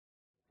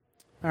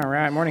All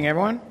right, morning,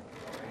 everyone.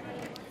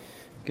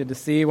 Good to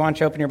see you. Why don't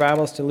you open your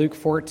Bibles to Luke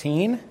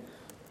 14?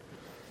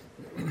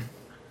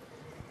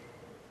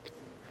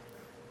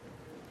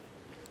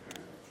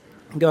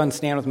 Go and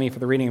stand with me for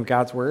the reading of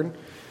God's Word.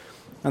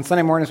 On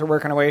Sunday mornings, we're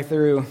working our way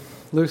through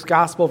Luke's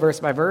Gospel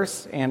verse by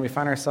verse, and we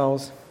find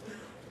ourselves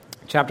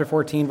chapter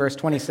 14, verse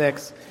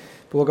 26.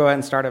 But we'll go ahead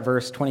and start at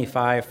verse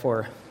 25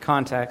 for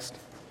context.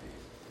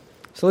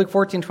 So Luke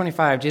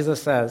 14:25,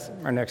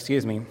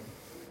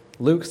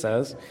 Luke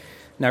says,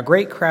 "Now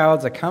great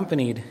crowds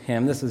accompanied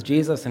him," this is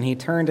Jesus, "and he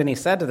turned and he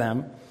said to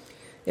them,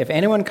 'If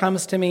anyone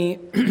comes to me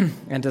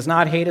and does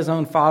not hate his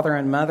own father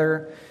and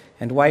mother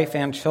and wife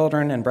and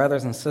children and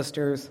brothers and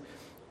sisters,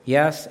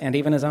 yes, and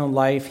even his own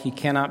life, he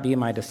cannot be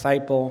my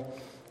disciple.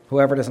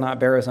 Whoever does not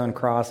bear his own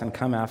cross and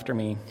come after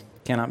me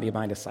cannot be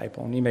my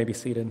disciple.'" And you may be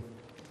seated.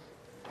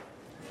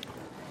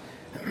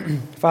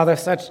 Father,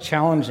 such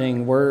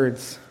challenging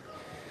words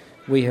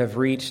we have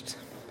reached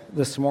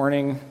this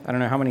morning. I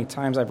don't know how many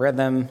times I've read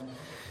them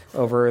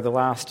over the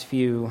last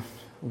few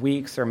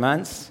weeks or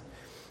months,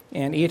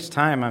 and each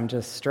time I'm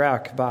just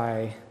struck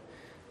by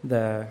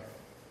the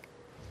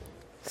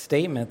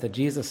statement that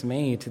Jesus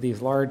made to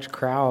these large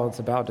crowds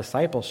about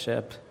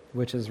discipleship,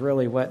 which is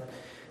really what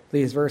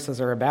these verses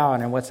are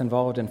about and what's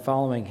involved in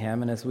following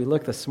him. And as we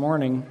look this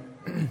morning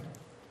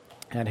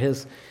at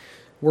his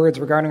words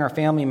regarding our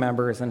family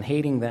members and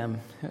hating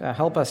them,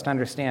 help us to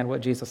understand what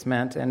Jesus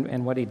meant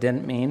and what he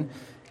didn't mean,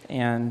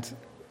 and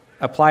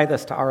apply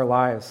this to our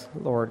lives,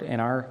 Lord,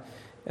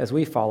 as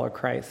we follow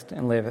Christ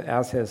and live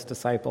as his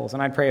disciples.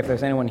 And I pray if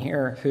there's anyone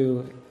here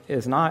who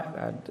is not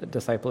a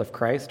disciple of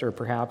Christ, or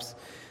perhaps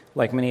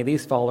like many of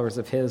these followers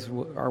of his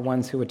are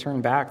ones who would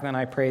turn back, then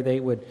I pray they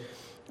would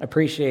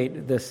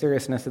appreciate the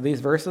seriousness of these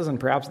verses, and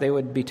perhaps they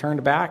would be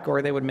turned back,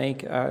 or they would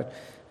make a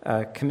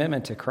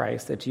commitment to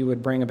Christ, that you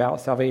would bring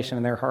about salvation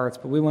in their hearts.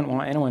 But we wouldn't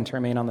want anyone to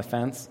remain on the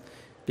fence,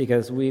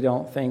 because we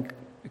don't think,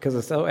 because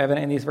it's so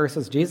evident in these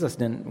verses, Jesus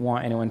didn't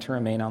want anyone to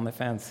remain on the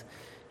fence.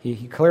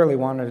 He clearly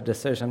wanted a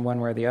decision one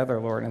way or the other,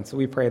 Lord. And so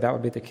we pray that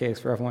would be the case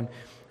for everyone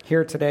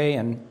here today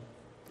and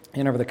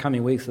over the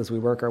coming weeks as we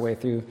work our way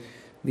through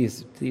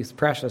these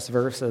precious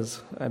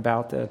verses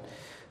about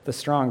the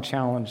strong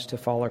challenge to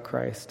follow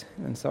Christ.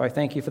 And so I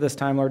thank you for this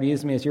time, Lord.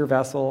 Use me as your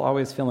vessel,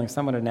 always feeling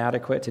somewhat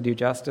inadequate to do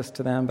justice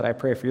to them, but I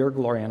pray for your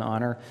glory and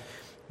honor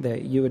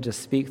that you would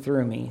just speak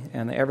through me,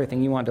 and that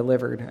everything you want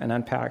delivered and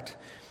unpacked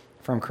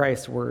from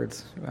Christ's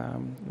words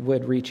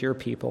would reach your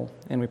people.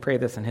 And we pray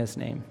this in his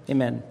name.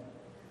 Amen.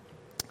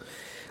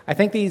 I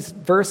think these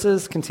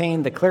verses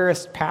contain the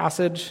clearest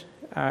passage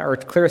or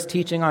clearest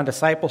teaching on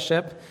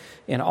discipleship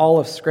in all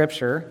of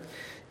Scripture.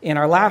 In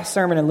our last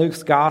sermon in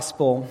Luke's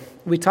Gospel,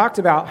 we talked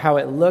about how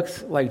it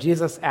looks like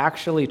Jesus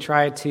actually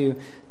tried to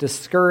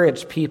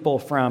discourage people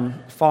from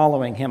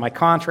following him. I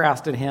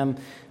contrasted him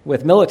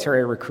with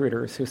military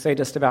recruiters who say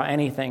just about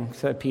anything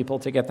to people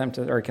to get them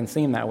to, or it can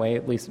seem that way,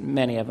 at least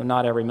many of them.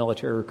 Not every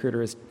military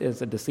recruiter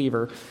is a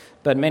deceiver,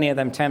 but many of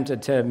them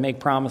tempted to make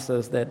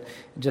promises that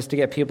just to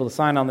get people to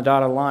sign on the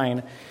dotted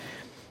line.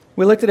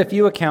 We looked at a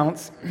few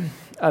accounts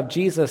of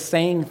Jesus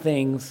saying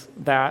things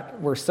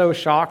that were so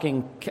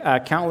shocking,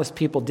 countless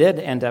people did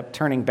end up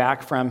turning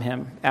back from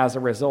him as a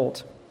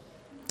result.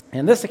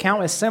 And this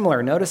account is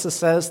similar. Notice it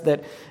says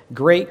that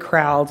great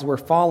crowds were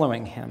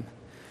following him.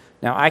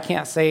 Now, I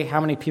can't say how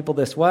many people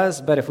this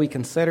was, but if we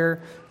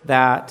consider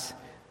that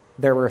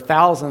there were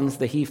thousands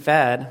that he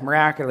fed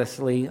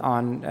miraculously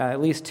on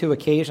at least 2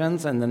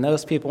 occasions, and then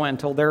those people went and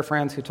told their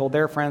friends who told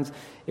their friends,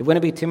 it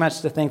wouldn't be too much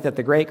to think that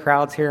the great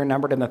crowds here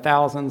numbered in the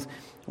thousands,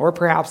 or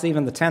perhaps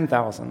even the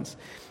 10,000s.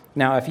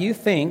 Now, if you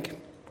think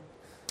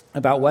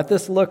about what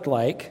this looked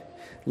like,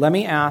 let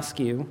me ask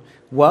you,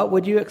 what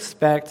would you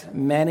expect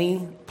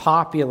many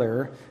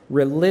popular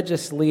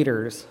religious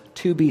leaders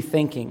to be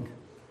thinking?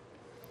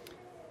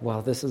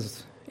 Well, this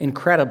is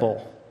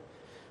incredible.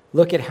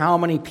 Look at how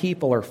many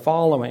people are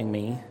following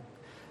me.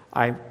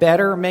 I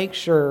better make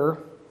sure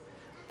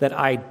that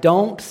I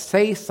don't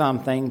say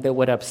something that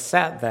would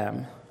upset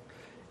them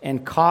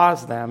and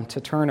cause them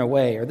to turn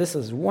away. Or this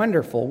is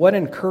wonderful. What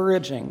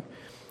encouraging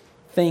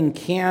thing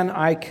can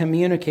I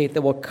communicate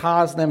that will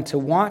cause them to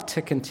want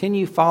to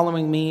continue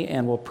following me,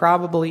 and will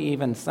probably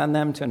even send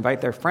them to invite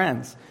their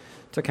friends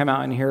to come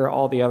out and hear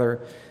all the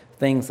other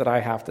things that I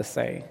have to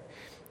say?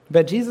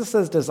 But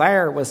Jesus'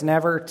 desire was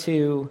never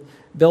to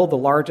build the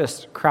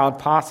largest crowd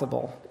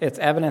possible. It's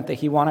evident that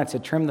he wanted to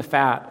trim the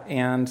fat,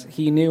 and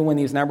he knew when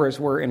these numbers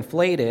were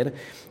inflated,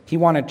 he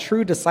wanted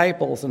true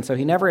disciples, and so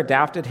he never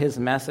adapted his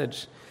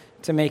message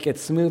to make it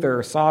smoother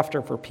or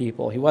softer for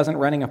people. He wasn't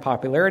running a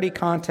popularity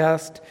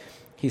contest.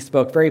 He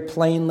spoke very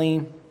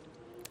plainly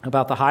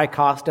about the high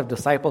cost of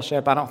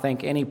discipleship. I don't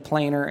think any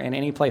plainer in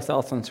any place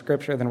else in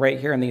Scripture than right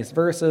here in these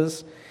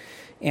verses.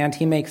 And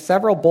he makes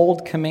several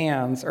bold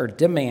commands or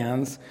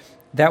demands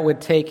that would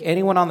take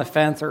anyone on the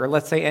fence, or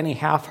let's say any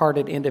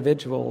half-hearted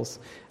individuals,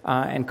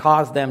 and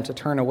cause them to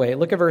turn away.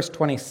 Look at verse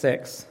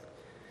 26.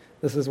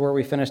 This is where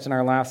we finished in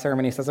our last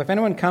sermon. He says, "If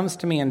anyone comes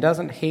to me and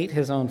doesn't hate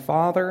his own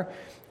father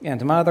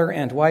and mother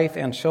and wife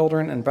and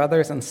children and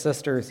brothers and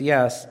sisters,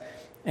 yes,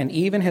 and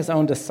even his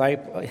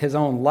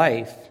own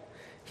life,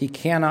 he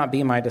cannot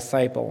be my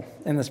disciple.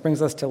 And this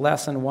brings us to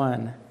lesson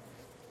 1.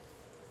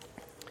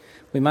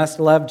 We must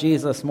love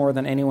Jesus more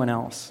than anyone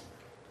else.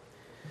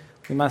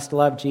 We must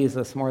love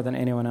Jesus more than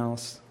anyone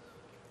else.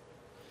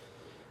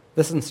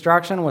 This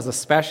instruction was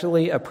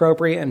especially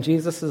appropriate in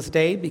Jesus'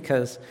 day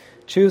because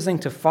choosing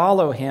to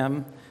follow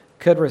him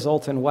could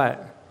result in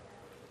what?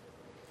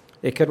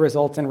 It could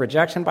result in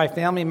rejection by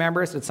family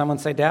members. Did someone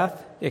say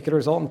death? It could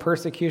result in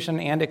persecution,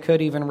 and it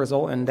could even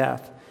result in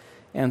death.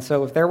 And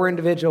so if there were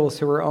individuals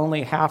who were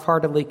only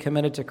half-heartedly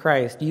committed to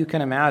Christ, you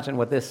can imagine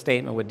what this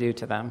statement would do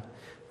to them.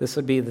 This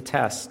would be the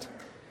test.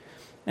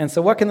 And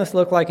so what can this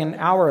look like in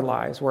our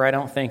lives, where I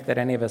don't think that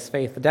any of us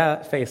face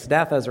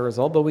death as a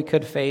result, but we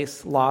could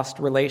face lost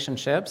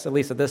relationships, at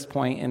least at this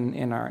point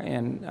in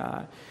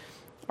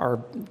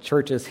our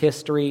church's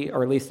history,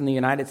 or at least in the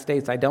United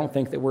States. I don't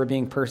think that we're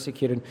being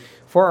persecuted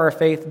for our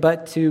faith,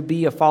 but to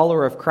be a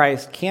follower of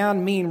Christ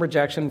can mean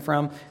rejection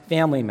from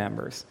family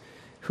members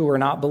who are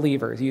not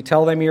believers. You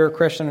tell them you're a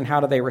Christian, and how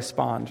do they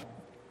respond?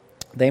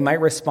 They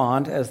might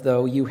respond as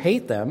though you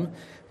hate them,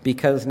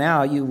 because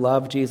now you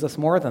love Jesus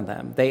more than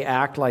them. They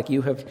act like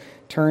you have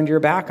turned your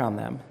back on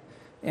them.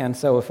 And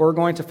so if we're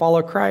going to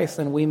follow Christ,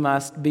 then we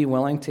must be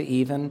willing to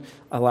even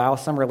allow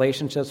some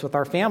relationships with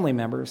our family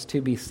members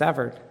to be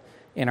severed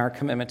in our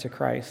commitment to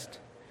Christ.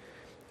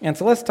 And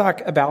so let's talk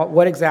about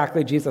what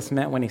exactly Jesus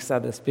meant when he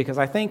said this, because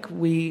I think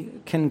we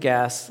can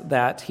guess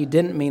that he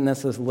didn't mean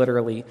this as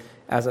literally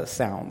as it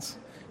sounds.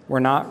 We're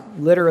not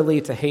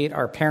literally to hate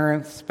our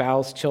parents,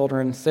 spouse,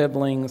 children,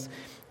 siblings,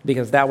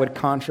 because that would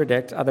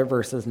contradict other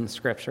verses in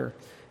Scripture.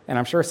 And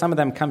I'm sure some of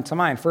them come to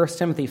mind. 1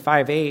 Timothy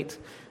 5:8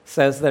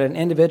 says that an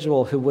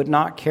individual who would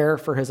not care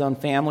for his own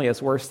family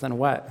is worse than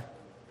what?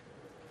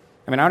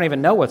 I mean, I don't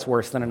even know what's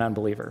worse than an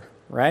unbeliever,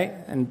 right?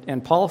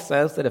 And Paul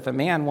says that if a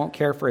man won't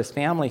care for his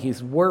family,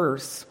 he's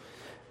worse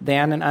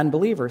than an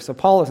unbeliever. So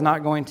Paul is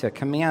not going to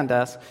command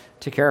us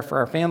to care for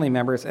our family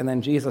members, and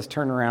then Jesus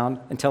turn around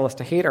and tell us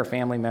to hate our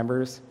family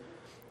members,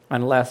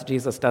 unless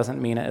Jesus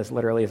doesn't mean it as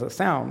literally as it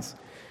sounds.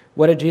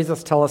 What did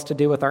Jesus tell us to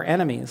do with our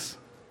enemies?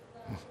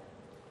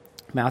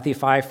 Matthew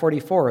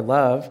 5:44,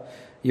 love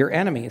your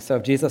enemies. So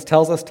if Jesus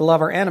tells us to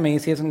love our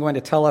enemies, he isn't going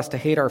to tell us to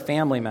hate our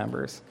family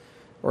members,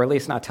 or at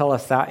least not tell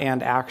us that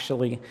and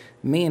actually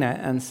mean it.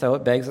 And so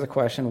it begs the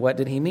question, what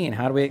did he mean?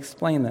 How do we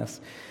explain this?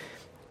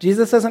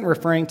 Jesus isn't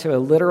referring to a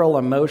literal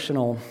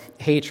emotional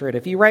hatred.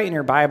 If you write in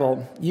your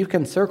Bible, you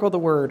can circle the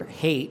word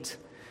hate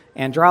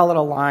and draw a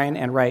little line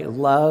and write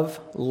love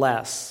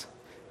less.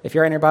 If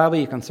you're in your Bible,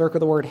 you can circle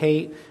the word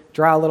hate,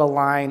 draw a little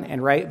line,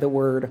 and write the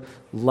word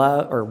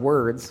love, or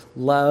words,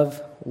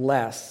 love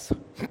less.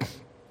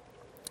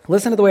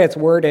 Listen to the way it's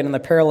worded in the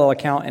parallel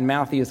account in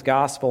Matthew's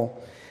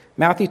Gospel.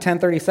 Matthew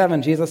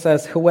 10:37, Jesus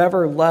says,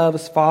 whoever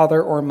loves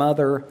father or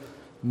mother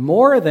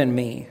more than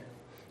me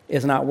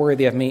is not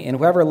worthy of me, and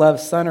whoever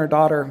loves son or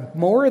daughter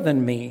more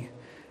than me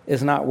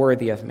is not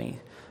worthy of me.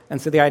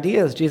 And so the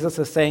idea is Jesus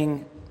is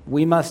saying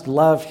we must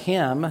love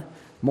him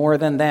more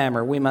than them,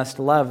 or we must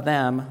love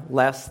them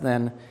less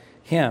than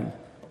him.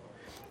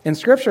 In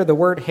Scripture, the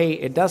word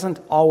hate, it doesn't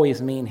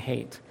always mean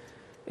hate.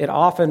 It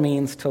often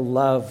means to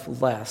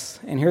love less.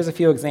 And here's a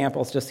few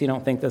examples, just so you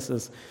don't think this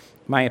is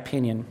my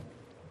opinion.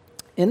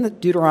 In the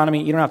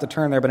Deuteronomy, you don't have to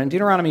turn there, but in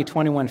Deuteronomy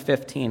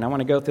 21:15, I want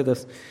to go through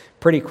this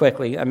pretty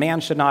quickly. A man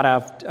should not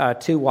have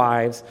two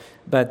wives,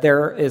 but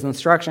there is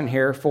instruction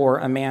here for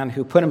a man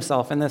who put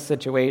himself in this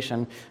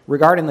situation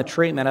regarding the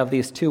treatment of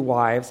these two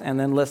wives, and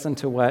then listen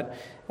to what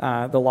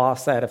the law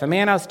said. If a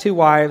man has two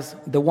wives,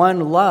 the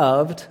one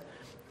loved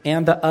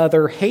and the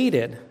other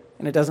hated,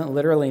 and it doesn't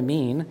literally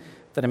mean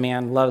that a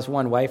man loves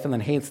one wife and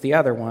then hates the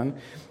other one.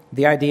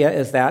 The idea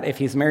is that if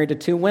he's married to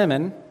two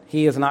women,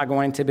 he is not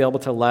going to be able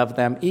to love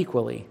them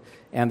equally.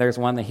 And there's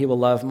one that he will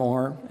love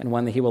more and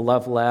one that he will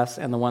love less,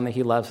 and the one that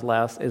he loves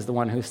less is the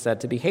one who's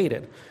said to be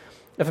hated.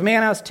 If a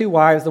man has two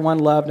wives, the one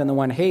loved and the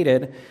one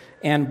hated,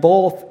 and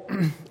both,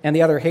 and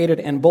the other hated,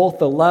 and both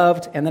the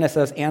loved, and then it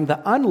says, and the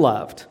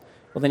unloved.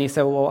 Well, then you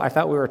say, well, I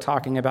thought we were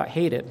talking about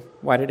hated.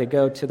 Why did it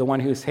go to the one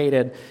who's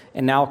hated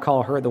and now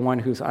call her the one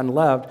who's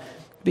unloved?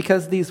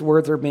 Because these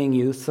words are being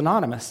used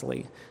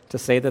synonymously. To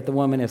say that the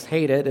woman is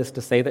hated is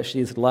to say that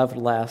she's loved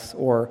less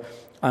or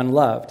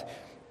unloved.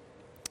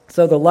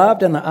 So the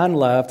loved and the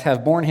unloved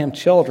have borne him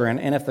children,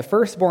 and if the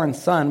firstborn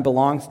son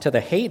belongs to the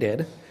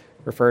hated,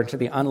 referring to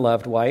the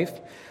unloved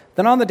wife,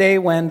 then on the day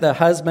when the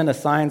husband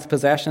assigns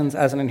possessions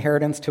as an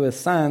inheritance to his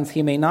sons,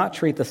 he may not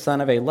treat the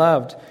son of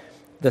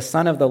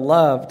the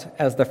loved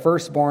as the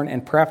firstborn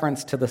in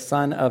preference to the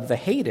son of the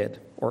hated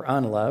or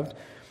unloved,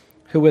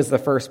 who is the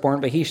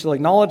firstborn, but he shall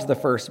acknowledge the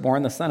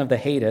firstborn, the son of the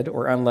hated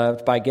or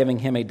unloved, by giving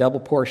him a double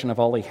portion of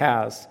all he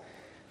has,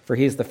 for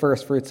he is the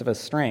first fruits of his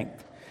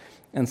strength.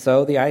 And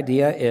so the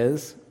idea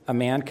is a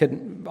man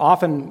could,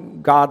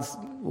 often God's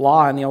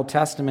law in the Old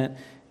Testament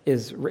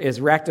is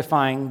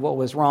rectifying what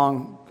was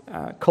wrong,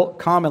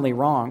 commonly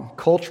wrong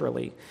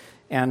culturally.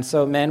 And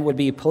so men would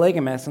be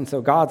polygamous, and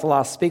so God's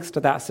law speaks to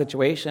that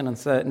situation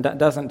and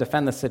doesn't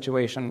defend the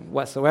situation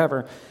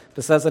whatsoever,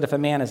 but says that if a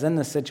man is in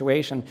this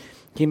situation,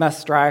 he must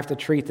strive to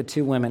treat the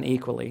two women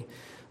equally,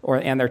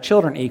 and their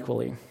children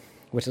equally,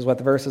 which is what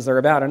the verses are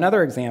about.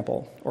 Another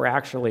example, or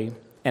actually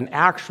an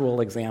actual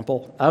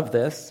example of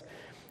this,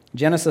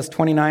 Genesis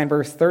 29,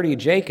 verse 30,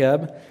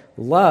 Jacob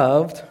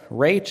loved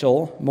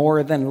Rachel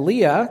more than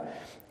Leah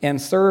and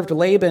served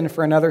Laban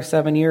for another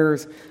 7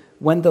 years.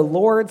 When the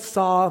Lord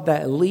saw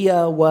that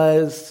Leah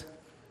was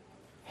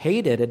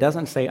hated, it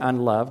doesn't say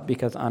unloved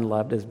because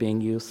unloved is being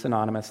used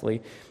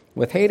synonymously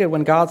with hated.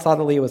 When God saw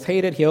that Leah was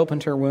hated, he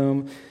opened her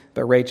womb,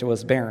 but Rachel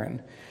was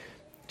barren.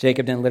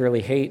 Jacob didn't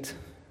literally hate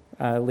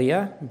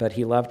Leah, but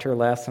he loved her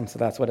less, and so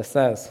that's what it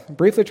says.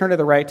 Briefly turn to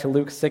the right to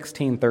Luke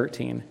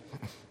 16:13.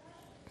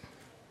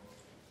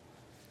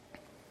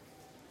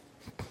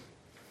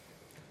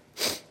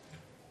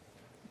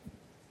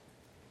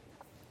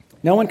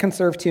 No one can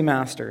serve two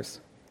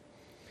masters,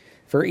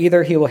 for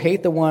either he will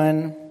hate the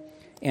one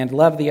and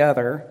love the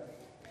other,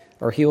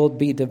 or he will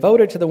be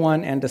devoted to the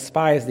one and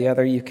despise the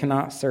other. You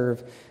cannot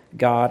serve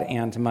God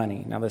and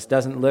money. Now, this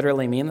doesn't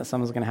literally mean that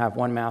someone's going to have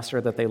one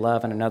master that they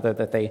love and another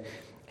that they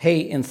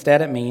hate.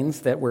 Instead, it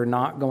means that we're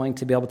not going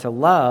to be able to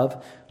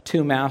love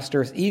two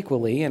masters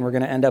equally, and we're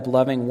going to end up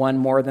loving one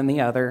more than the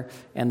other,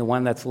 and the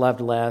one that's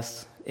loved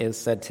less is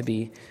said to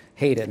be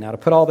hated. Now, to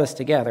put all this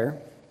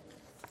together,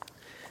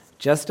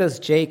 just as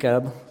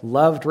Jacob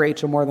loved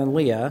Rachel more than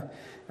Leah,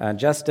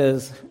 just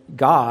as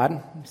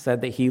God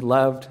said that he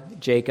loved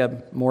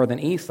Jacob more than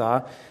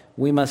Esau,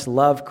 we must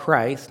love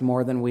Christ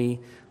more than we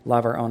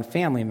love our own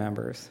family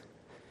members.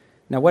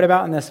 Now, what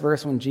about in this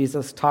verse when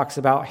Jesus talks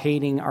about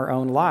hating our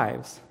own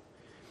lives?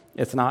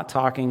 It's not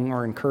talking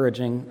or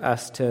encouraging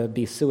us to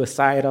be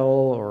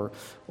suicidal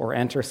or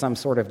enter some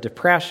sort of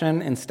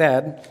depression.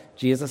 Instead,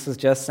 Jesus is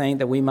just saying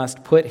that we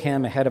must put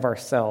him ahead of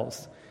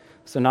ourselves.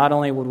 So not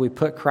only would we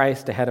put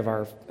Christ ahead of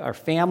our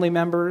family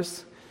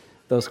members,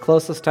 those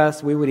closest to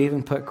us, we would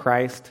even put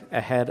Christ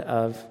ahead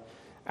of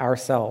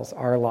ourselves,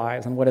 our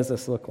lives. And what does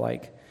this look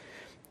like?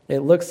 It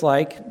looks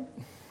like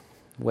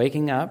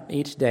waking up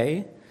each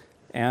day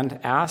and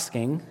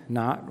asking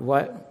not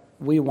what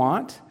we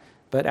want,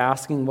 but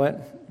asking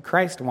what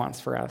Christ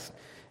wants for us.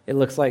 It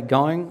looks like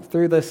going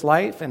through this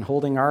life and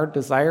holding our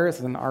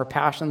desires and our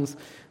passions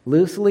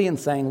loosely and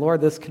saying,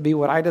 Lord, this could be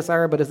what I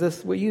desire, but is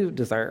this what you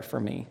desire for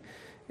me?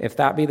 If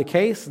that be the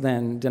case,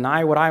 then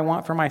deny what I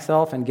want for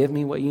myself and give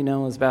me what you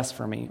know is best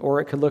for me.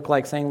 Or it could look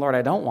like saying, Lord,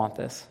 I don't want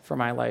this for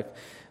my life,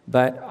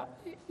 but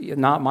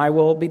not my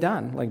will be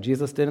done, like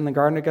Jesus did in the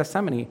Garden of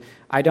Gethsemane.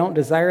 I don't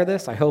desire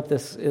this. I hope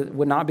this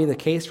would not be the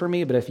case for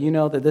me, but if you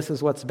know that this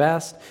is what's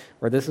best,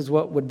 or this is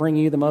what would bring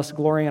you the most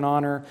glory and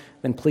honor,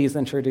 then please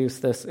introduce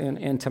this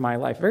into my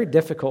life. Very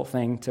difficult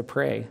thing to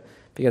pray,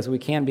 because we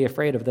can be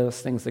afraid of those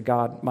things that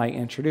God might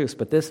introduce.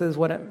 But this is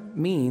what it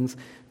means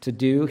to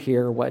do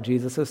here what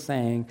Jesus is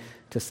saying,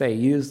 to say,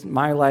 use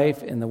my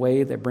life in the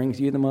way that brings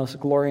you the most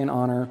glory and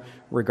honor,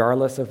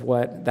 regardless of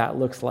what that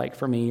looks like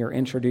for me or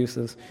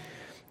introduces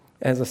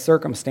as a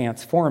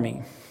circumstance for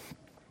me.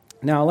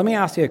 Now, let me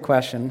ask you a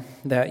question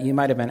that you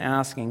might have been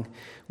asking.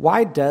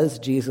 Why does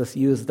Jesus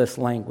use this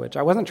language?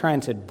 I wasn't trying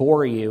to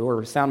bore you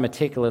or sound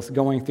meticulous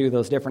going through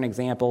those different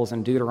examples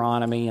in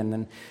Deuteronomy and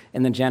then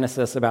in the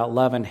Genesis about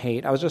love and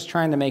hate. I was just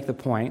trying to make the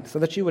point so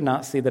that you would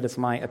not see that it's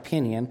my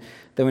opinion,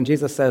 that when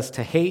Jesus says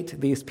to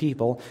hate these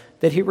people,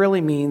 that he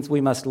really means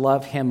we must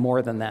love him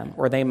more than them,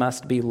 or they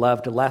must be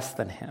loved less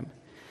than him.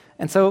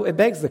 And so it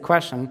begs the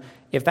question,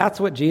 if that's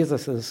what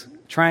Jesus is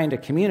trying to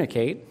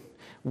communicate,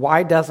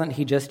 why doesn't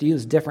he just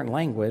use different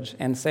language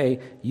and say,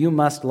 you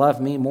must love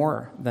me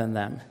more than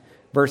them,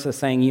 versus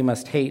saying you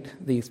must hate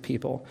these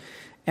people?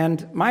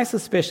 And my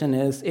suspicion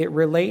is it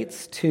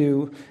relates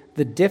to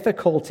the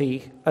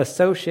difficulty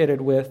associated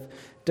with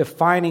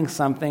defining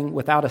something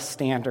without a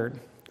standard,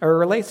 or it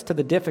relates to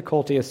the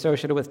difficulty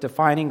associated with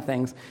defining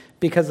things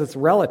because it's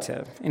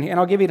relative. And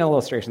I'll give you an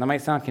illustration. That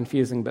might sound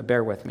confusing, but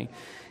bear with me.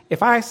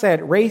 If I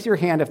said, raise your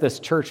hand if this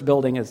church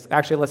building is,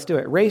 actually, let's do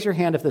it. Raise your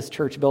hand if this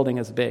church building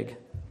is big.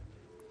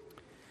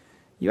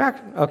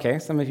 Okay,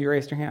 some of you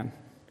raised your hand.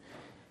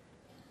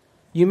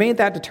 You made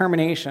that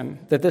determination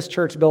that this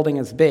church building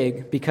is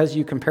big because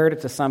you compared it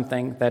to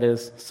something that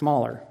is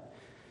smaller.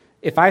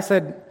 If I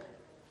said,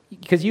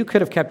 because you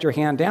could have kept your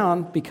hand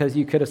down because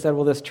you could have said,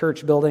 well, this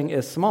church building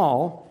is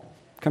small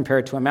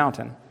compared to a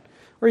mountain.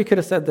 Or you could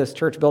have said this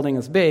church building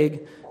is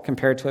big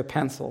compared to a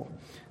pencil.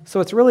 So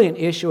it's really an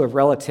issue of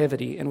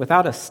relativity. And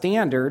without a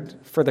standard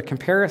for the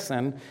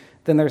comparison,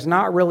 then there's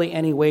not really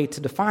any way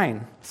to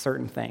define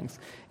certain things.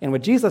 And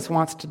what Jesus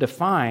wants to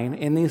define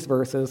in these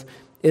verses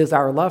is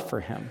our love for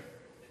him,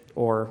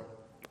 or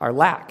our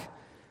lack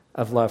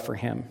of love for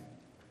him.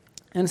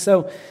 And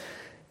so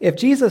if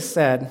Jesus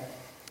said,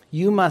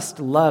 you must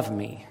love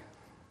me,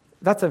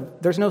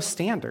 there's no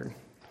standard.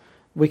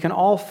 We can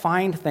all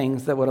find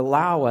things that would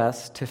allow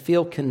us to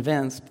feel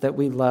convinced that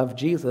we love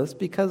Jesus,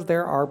 because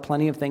there are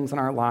plenty of things in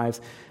our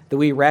lives that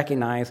we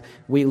recognize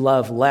we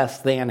love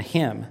less than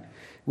him.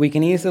 We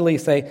can easily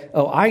say,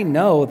 oh, I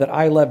know that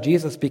I love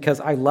Jesus because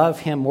I love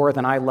him more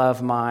than I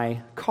love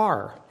my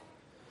car.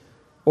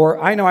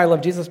 Or I know I love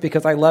Jesus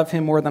because I love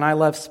him more than I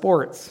love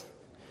sports.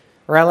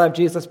 Or I love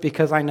Jesus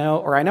because I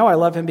know I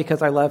love him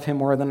because I love him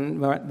more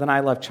than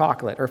I love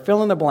chocolate. Or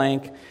fill in the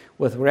blank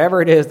with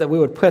whatever it is that we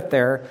would put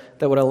there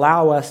that would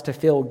allow us to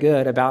feel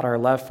good about our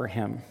love for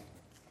him.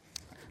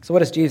 So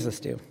what does Jesus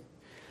do?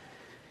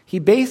 He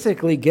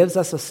basically gives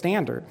us a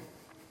standard.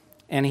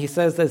 And he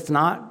says that it's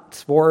not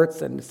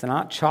sports and it's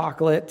not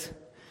chocolate.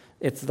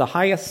 It's the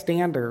highest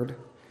standard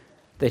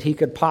that he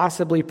could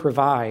possibly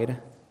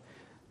provide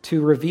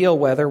to reveal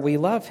whether we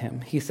love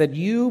him. He said,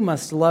 you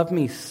must love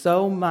me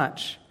so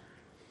much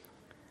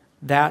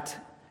that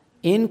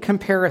in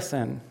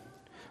comparison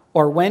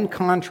or when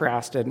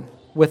contrasted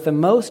with the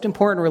most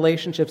important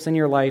relationships in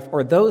your life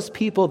or those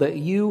people that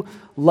you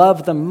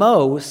love the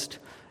most,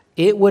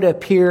 it would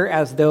appear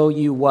as though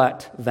you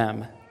what?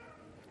 Them.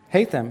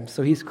 Hate them.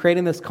 So he's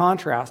creating this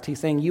contrast. He's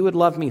saying you would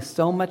love me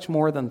so much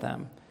more than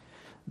them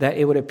that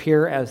it would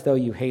appear as though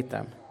you hate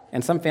them.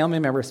 And some family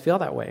members feel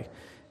that way.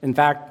 In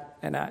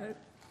fact, and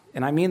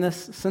I mean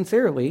this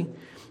sincerely,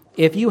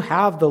 if you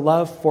have the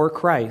love for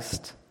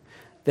Christ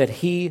that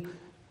he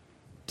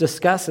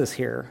discusses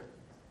here,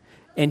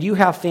 and you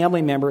have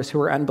family members who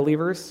are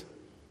unbelievers,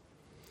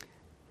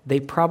 they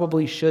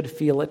probably should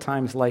feel at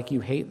times like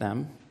you hate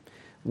them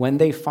when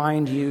they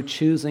find you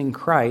choosing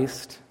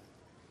Christ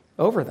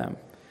over them.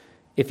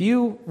 If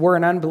you were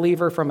an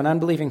unbeliever from an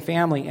unbelieving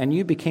family and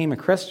you became a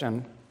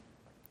Christian,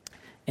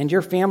 and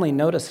your family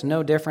noticed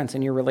no difference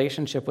in your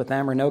relationship with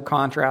them or no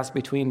contrast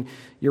between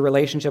your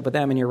relationship with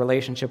them and your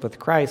relationship with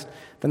Christ,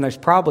 then there's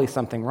probably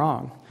something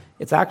wrong.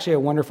 It's actually a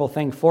wonderful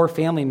thing for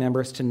family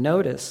members to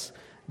notice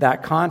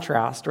that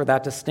contrast or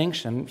that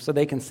distinction so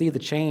they can see the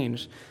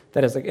change.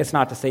 That is, it's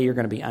not to say you're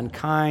going to be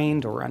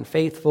unkind or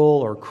unfaithful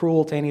or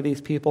cruel to any of these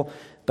people,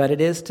 but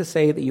it is to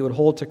say that you would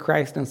hold to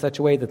Christ in such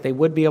a way that they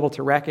would be able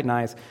to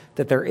recognize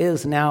that there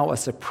is now a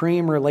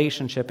supreme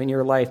relationship in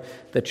your life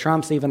that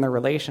trumps even the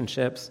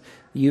relationships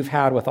you've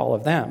had with all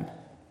of them.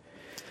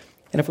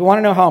 And if we want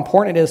to know how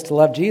important it is to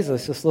love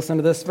Jesus, just listen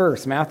to this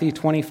verse, Matthew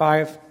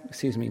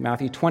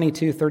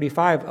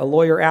 22:35. A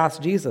lawyer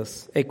asked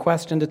Jesus a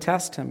question to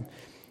test him.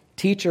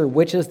 Teacher,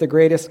 which is the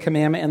greatest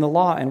commandment in the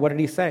law? And what did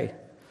he say?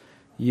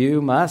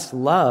 You must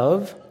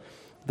love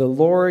the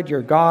Lord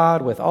your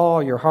God with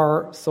all your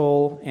heart,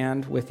 soul,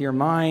 and with your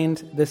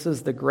mind. This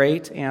is the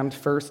great and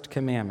first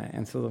commandment.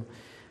 And so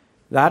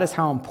that is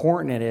how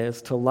important it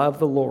is to love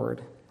the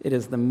Lord. It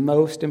is the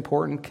most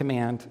important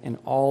command in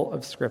all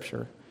of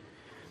Scripture.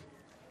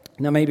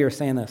 Now maybe you're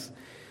saying this.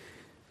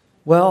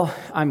 Well,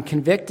 I'm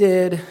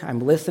convicted. I'm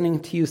listening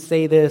to you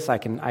say this. I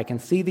can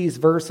see these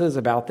verses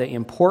about the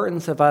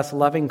importance of us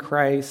loving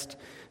Christ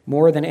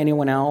more than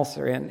anyone else.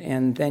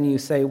 And then you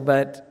say,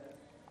 but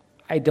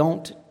I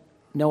don't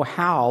know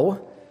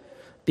how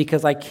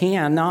because I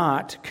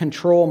cannot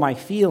control my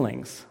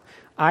feelings.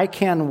 I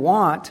can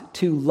want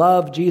to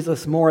love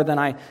Jesus more than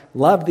I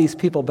love these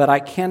people, but I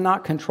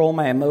cannot control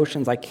my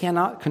emotions. I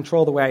cannot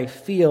control the way I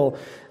feel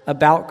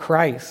about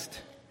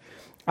Christ.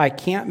 I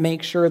can't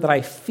make sure that I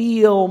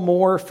feel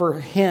more for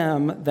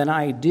him than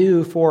I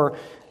do for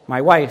my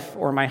wife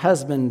or my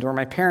husband or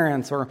my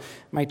parents or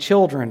my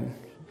children.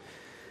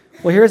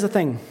 Well, here's the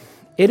thing.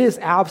 It is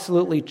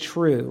absolutely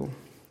true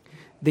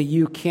that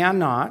you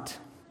cannot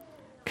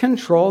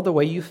control the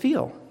way you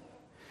feel.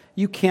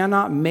 You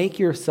cannot make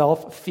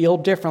yourself feel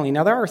differently.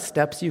 Now, there are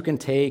steps you can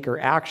take or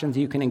actions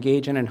you can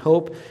engage in and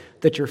hope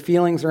that your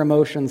feelings or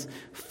emotions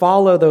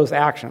follow those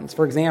actions.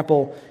 For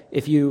example,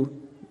 if you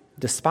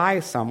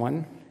despise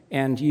someone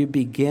and you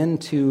begin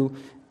to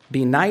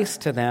be nice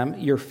to them,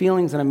 your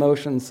feelings and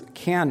emotions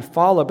can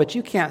follow, but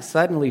you can't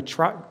suddenly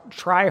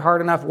try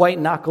hard enough, white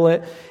knuckle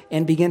it,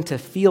 and begin to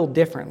feel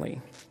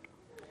differently.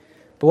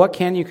 But what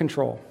can you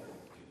control?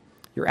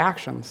 Your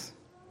actions.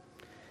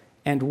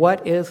 And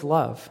what is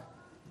love?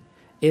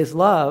 Is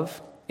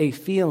love a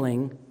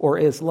feeling or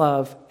is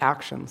love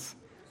actions?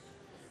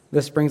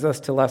 This brings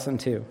us to lesson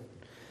 2.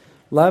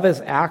 Love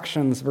is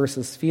actions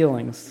versus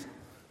feelings.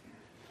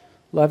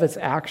 Love is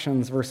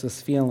actions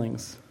versus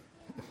feelings.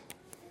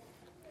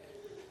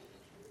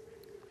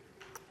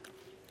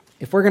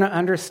 If we're going to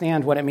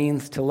understand what it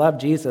means to love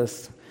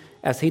Jesus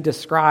as he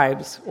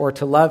describes, or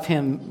to love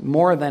him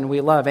more than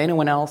we love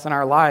anyone else in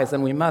our lives,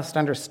 then we must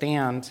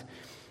understand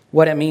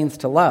what it means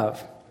to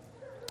love.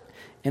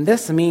 And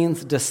this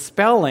means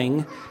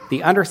dispelling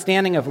the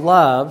understanding of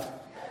love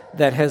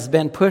that has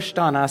been pushed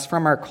on us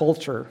from our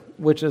culture,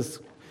 which is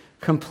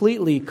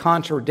completely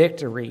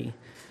contradictory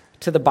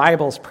to the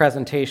Bible's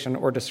presentation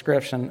or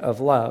description of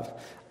love.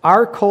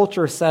 Our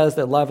culture says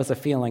that love is a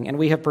feeling, and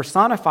we have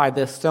personified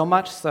this so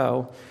much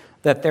so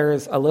that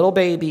there's a little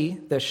baby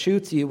that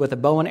shoots you with a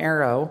bow and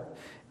arrow,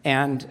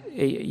 and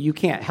you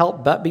can't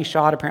help but be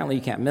shot. Apparently,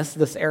 you can't miss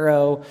this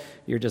arrow.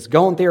 You're just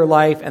going through your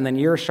life, and then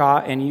you're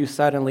shot, and you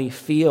suddenly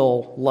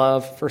feel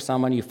love for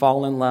someone. You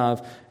fall in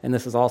love, and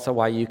this is also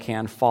why you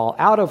can fall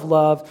out of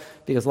love,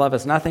 because love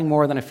is nothing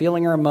more than a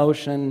feeling or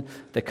emotion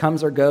that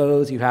comes or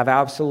goes. You have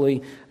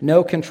absolutely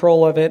no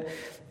control of it.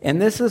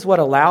 And this is what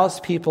allows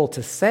people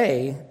to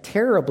say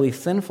terribly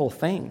sinful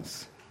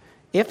things.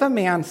 If a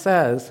man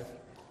says,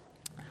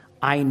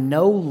 I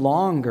no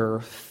longer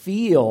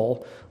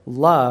feel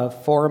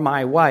love for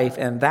my wife,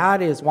 and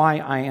that is why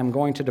I am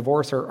going to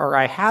divorce her, or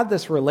I had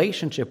this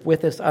relationship with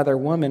this other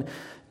woman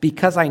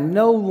because I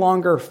no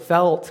longer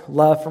felt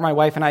love for my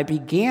wife, and I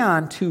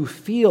began to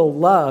feel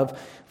love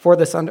for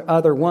this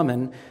other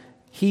woman,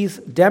 he's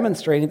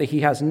demonstrating that he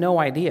has no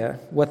idea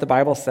what the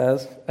Bible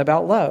says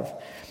about love.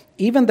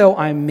 Even though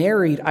I'm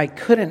married, I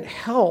couldn't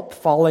help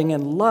falling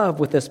in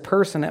love with this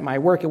person at my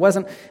work. It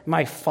wasn't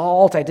my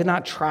fault. I did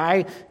not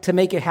try to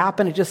make it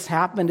happen. It just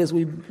happened as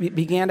we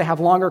began to have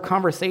longer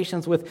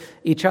conversations with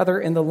each other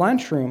in the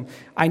lunchroom.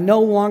 I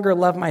no longer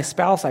love my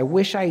spouse. I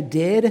wish I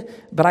did,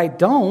 but I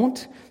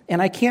don't,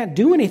 and I can't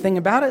do anything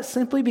about it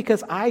simply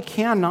because I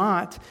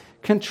cannot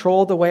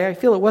control the way I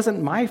feel. It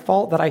wasn't my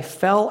fault that I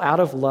fell out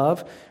of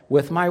love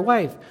with my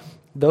wife.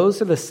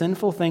 Those are the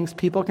sinful things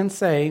people can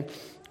say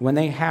when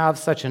they have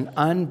such an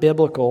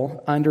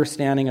unbiblical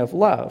understanding of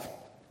love.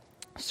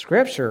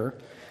 Scripture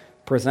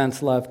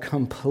presents love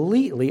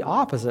completely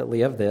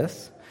oppositely of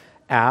this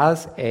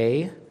as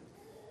a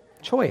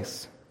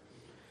choice.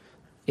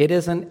 It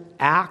is an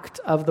act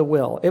of the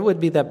will. It would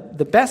be the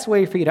best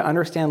way for you to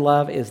understand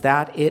love is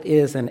that it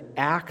is an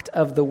act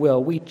of the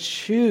will. We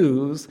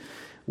choose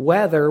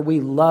whether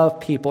we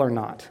love people or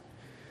not.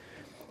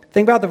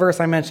 Think about the verse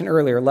I mentioned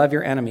earlier, love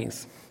your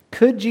enemies.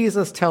 Could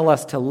Jesus tell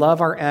us to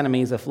love our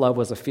enemies if love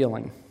was a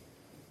feeling?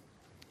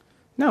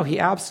 No, he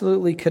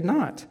absolutely could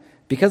not.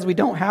 Because we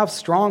don't have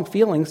strong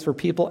feelings for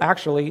people.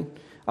 Actually,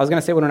 I was going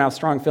to say we don't have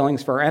strong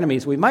feelings for our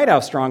enemies. We might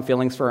have strong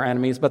feelings for our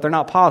enemies, but they're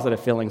not positive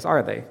feelings,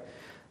 are they?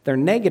 They're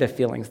negative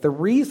feelings. The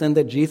reason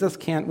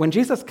that when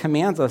Jesus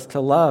commands us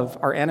to love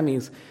our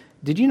enemies,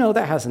 did you know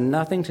that has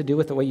nothing to do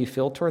with the way you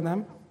feel toward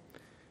them?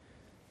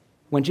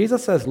 When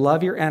Jesus says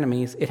love your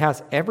enemies, it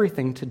has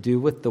everything to do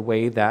with the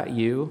way that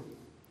you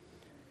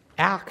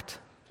act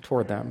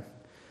toward them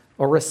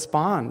or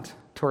respond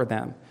toward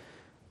them.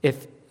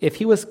 If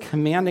he was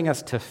commanding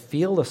us to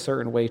feel a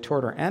certain way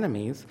toward our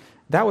enemies,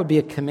 that would be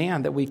a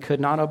command that we could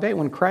not obey.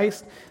 When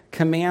Christ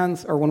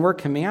commands, or when we're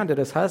commanded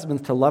as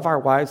husbands to love our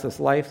wives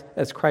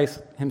as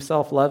Christ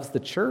himself loves the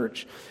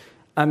church,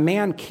 a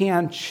man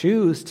can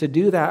choose to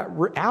do that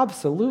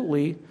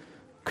absolutely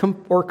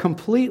or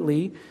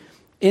completely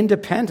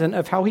independent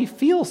of how he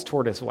feels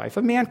toward his wife.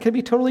 A man could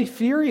be totally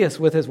furious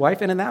with his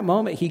wife, and in that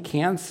moment, he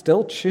can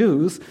still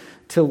choose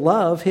to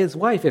love his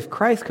wife. If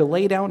Christ could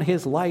lay down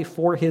his life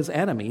for his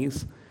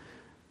enemies,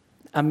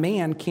 a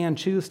man can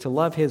choose to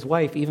love his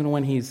wife even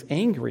when he's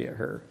angry at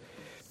her.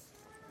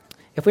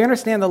 If we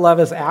understand that love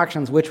is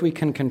actions which we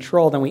can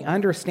control, then we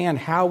understand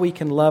how we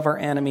can love our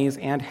enemies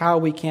and how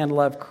we can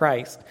love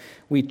Christ.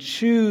 We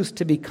choose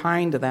to be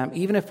kind to them,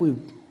 even if we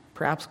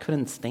perhaps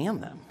couldn't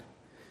stand them.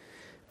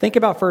 Think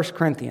about 1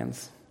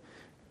 Corinthians,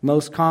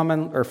 1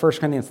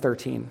 Corinthians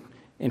 13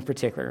 in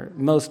particular,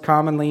 most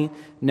commonly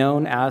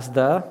known as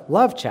the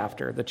love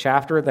chapter, the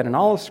chapter that in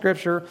all of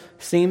Scripture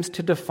seems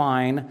to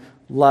define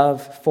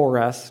love for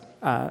us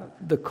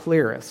the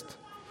clearest.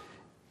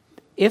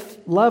 If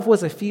love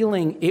was a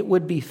feeling, it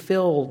would be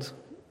filled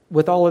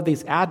with all of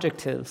these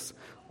adjectives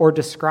or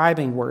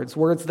describing words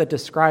that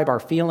describe our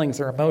feelings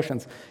or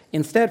emotions.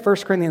 Instead, 1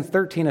 Corinthians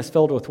 13 is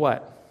filled with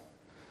what?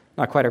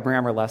 Not quite a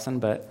grammar lesson,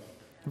 but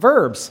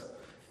verbs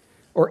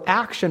or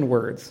action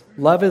words.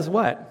 Love is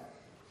what?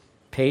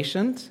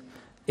 Patient.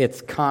 It's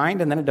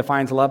kind, and then it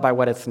defines love by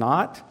what it's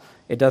not.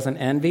 It doesn't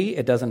envy.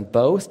 It doesn't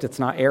boast. It's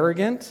not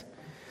arrogant.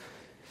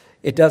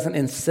 It doesn't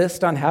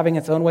insist on having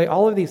its own way.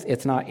 All of these,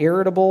 it's not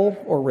irritable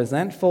or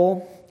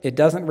resentful. It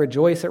doesn't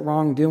rejoice at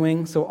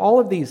wrongdoing. So all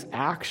of these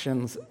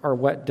actions are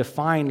what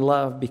define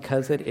love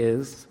because it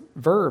is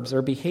verbs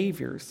or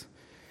behaviors.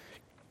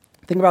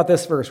 Think about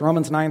this verse,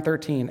 Romans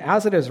 9:13.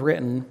 As it is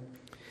written,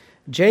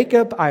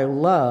 Jacob I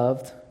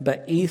loved,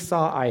 but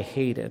Esau I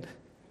hated.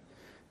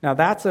 Now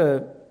that's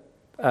a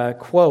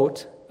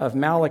quote of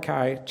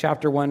Malachi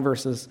chapter 1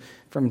 verses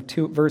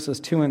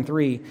 2 and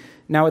 3.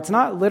 Now it's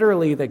not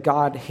literally that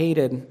God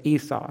hated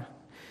Esau,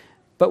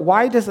 but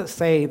why does it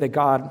say that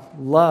God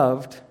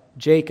loved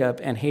Jacob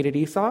and hated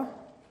Esau?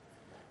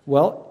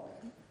 Well,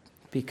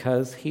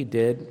 because he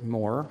did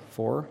more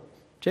for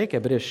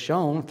Jacob. It is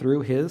shown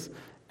through his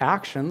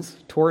actions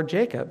toward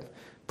Jacob,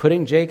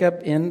 putting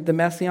Jacob in the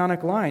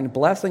messianic line,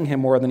 blessing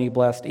him more than he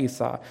blessed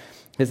Esau.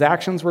 His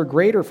actions were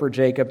greater for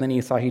Jacob than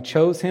Esau. He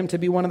chose him to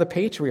be one of the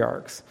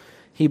patriarchs.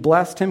 He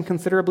blessed him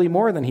considerably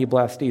more than he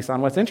blessed Esau.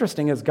 And what's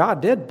interesting is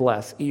God did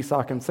bless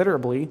Esau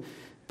considerably,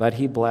 but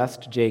he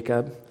blessed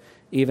Jacob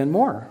even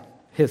more.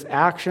 His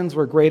actions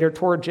were greater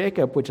toward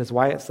Jacob, which is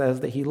why it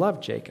says that he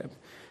loved Jacob.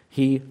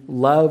 He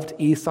loved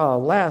Esau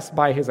less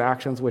by his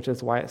actions, which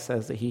is why it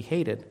says that he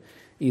hated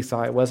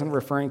Esau. It wasn't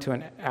referring to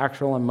an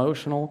actual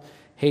emotional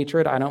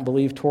hatred, I don't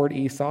believe, toward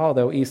Esau,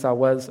 although Esau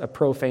was a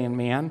profane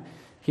man,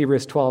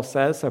 Hebrews 12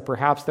 says, so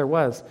perhaps there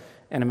was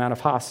an amount of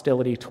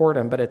hostility toward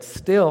him, but it's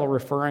still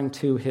referring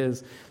to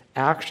his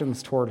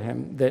actions toward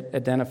him that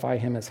identify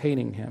him as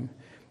hating him.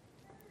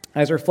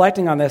 I was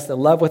reflecting on this, that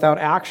love without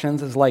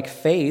actions is like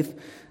faith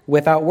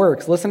without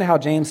works. Listen to how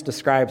James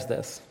describes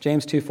this.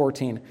 James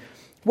 2:14.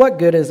 What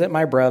good is it,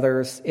 my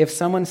brothers, if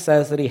someone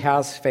says that he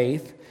has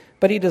faith,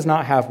 but he does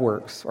not have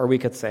works? Or we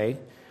could say,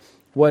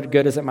 what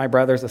good is it, my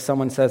brothers, if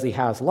someone says he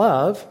has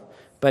love,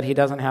 but he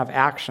doesn't have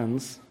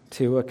actions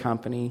to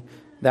accompany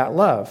that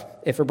love?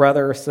 If a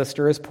brother or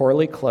sister is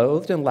poorly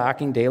clothed and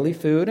lacking daily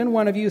food, and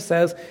one of you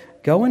says,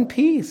 go in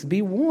peace,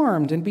 be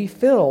warmed and be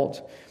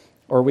filled.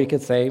 Or we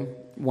could say,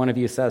 one of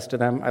you says to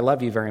them, I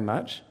love you very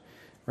much,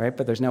 right?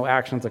 But there's no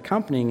actions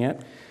accompanying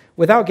it.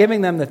 Without giving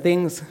them the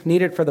things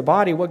needed for the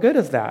body, what good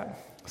is that?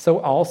 So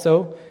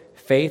also,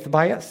 faith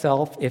by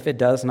itself, if it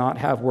does not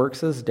have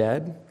works, is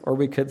dead. Or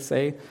we could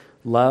say,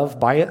 love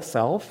by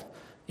itself,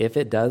 if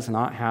it does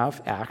not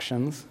have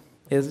actions,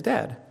 is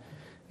dead.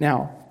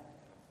 Now,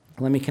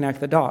 let me connect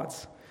the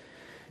dots.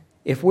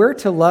 If we're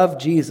to love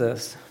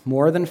Jesus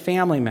more than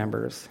family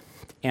members,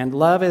 and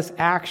love is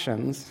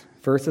actions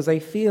versus a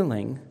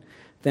feeling,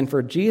 then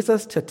for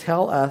Jesus to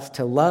tell us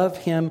to love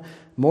him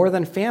more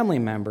than family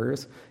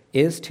members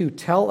is to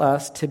tell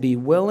us to be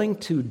willing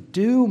to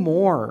do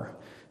more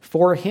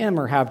for him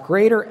or have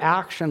greater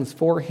actions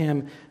for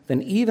him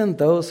than even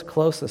those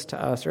closest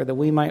to us or that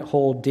we might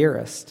hold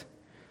dearest.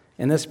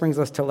 And this brings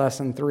us to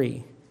lesson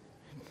 3.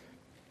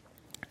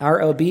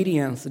 Our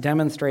obedience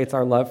demonstrates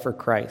our love for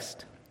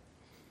Christ.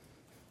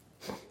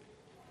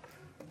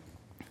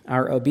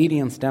 Our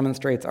obedience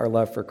demonstrates our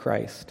love for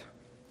Christ.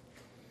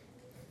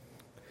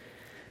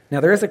 Now,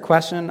 there is a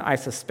question I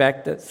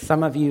suspect that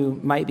some of you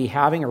might be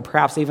having, or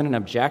perhaps even an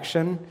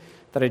objection,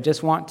 that I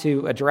just want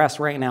to address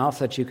right now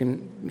so that you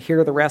can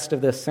hear the rest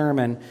of this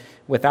sermon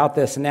without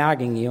this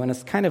nagging you. And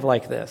it's kind of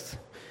like this.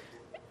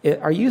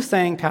 Are you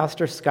saying,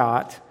 Pastor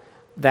Scott,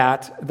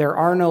 that there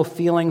are no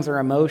feelings or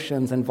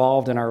emotions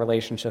involved in our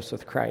relationships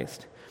with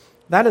Christ?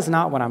 That is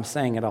not what I'm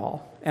saying at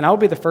all. And I'll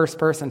be the first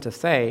person to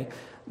say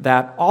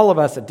that all of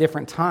us at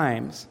different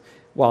times,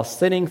 while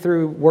sitting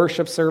through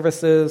worship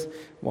services,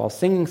 while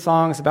singing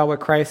songs about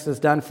what Christ has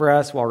done for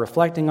us, while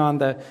reflecting on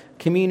the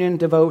communion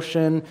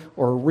devotion,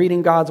 or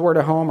reading God's word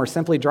at home, or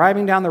simply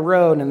driving down the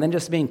road and then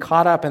just being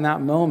caught up in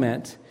that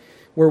moment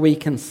where we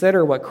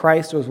consider what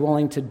Christ was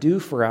willing to do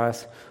for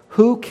us,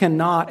 who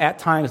cannot at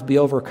times be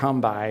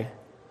overcome by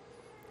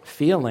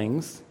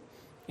feelings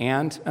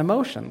and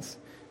emotions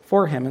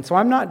for him? And so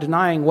I'm not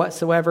denying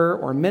whatsoever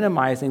or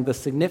minimizing the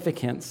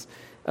significance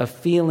of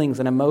feelings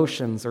and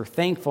emotions or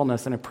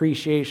thankfulness and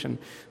appreciation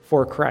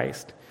for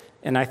Christ.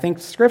 And I think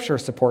Scripture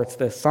supports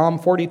this. Psalm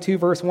 42,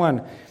 verse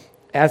 1,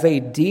 as a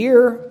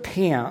deer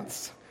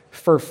pants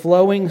for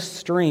flowing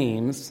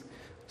streams,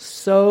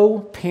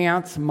 so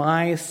pants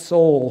my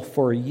soul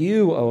for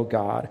you, O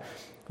God.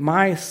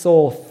 My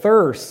soul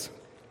thirsts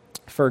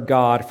for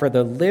God, for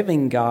the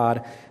living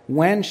God.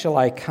 When shall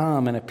I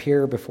come and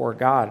appear before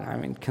God? I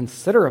mean,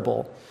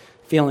 considerable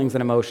feelings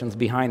and emotions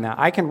behind that.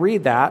 I can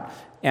read that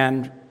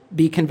and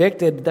be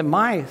convicted that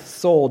my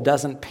soul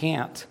doesn't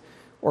pant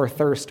or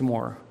thirst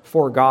more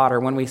for God,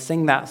 or when we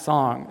sing that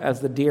song as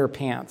the deer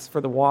pants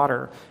for the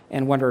water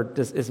and wonder,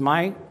 is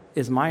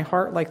my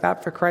heart like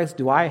that for Christ?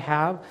 Do I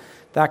have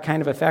that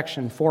kind of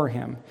affection for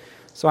him?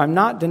 So I'm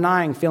not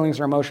denying feelings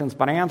or emotions,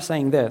 but I am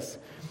saying this.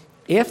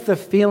 If the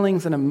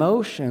feelings and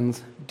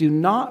emotions do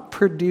not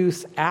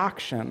produce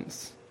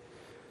actions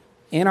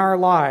in our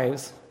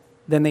lives,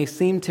 then they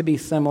seem to be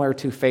similar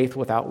to faith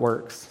without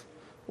works,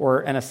 or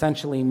an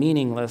essentially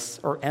meaningless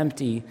or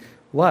empty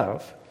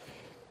love.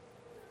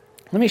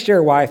 Let me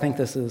share why I think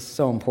this is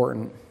so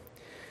important.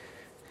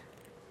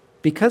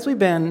 Because we've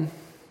been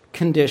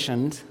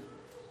conditioned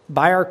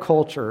by our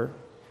culture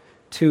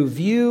to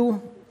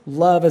view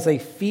love as a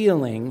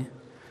feeling,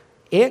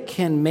 it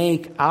can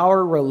make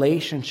our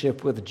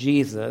relationship with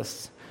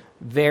Jesus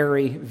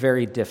very,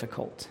 very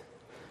difficult.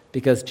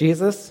 Because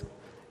Jesus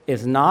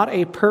is not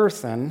a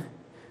person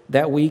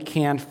that we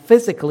can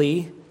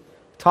physically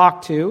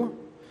talk to,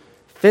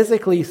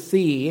 physically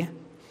see,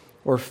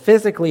 or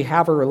physically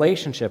have a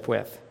relationship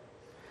with.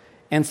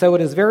 And so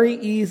it is very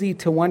easy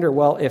to wonder,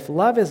 well, if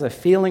love is a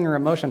feeling or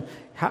emotion,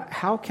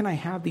 how can I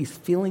have these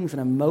feelings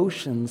and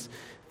emotions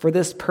for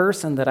this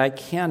person that I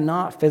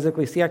cannot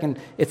physically see?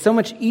 It's so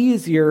much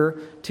easier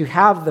to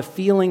have the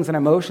feelings and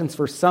emotions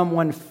for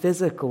someone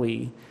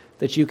physically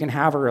that you can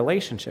have a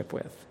relationship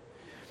with.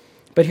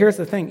 But here's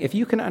the thing. If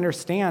you can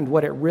understand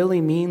what it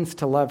really means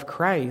to love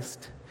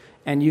Christ,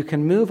 and you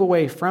can move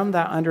away from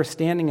that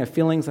understanding of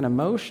feelings and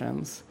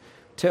emotions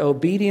to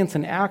obedience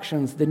and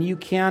actions, then you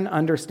can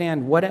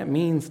understand what it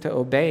means to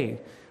obey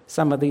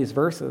some of these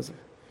verses.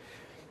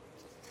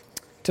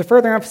 To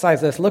further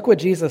emphasize this, look what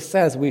Jesus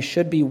says we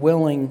should be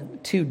willing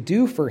to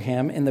do for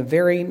him in the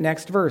very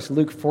next verse,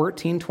 Luke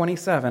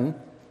 14:27.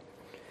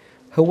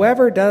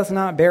 Whoever does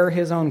not bear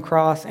his own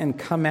cross and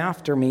come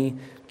after me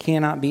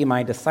cannot be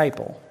my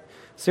disciple.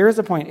 So here's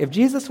the point. If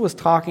Jesus was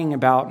talking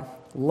about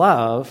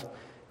love,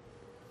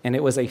 and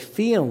it was a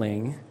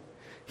feeling,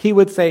 he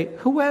would say,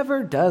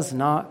 whoever does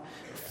not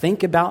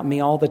think about me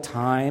all the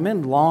time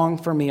and long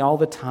for me all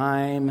the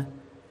time.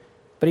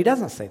 But he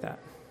doesn't say that.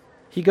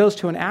 He goes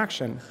to an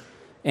action.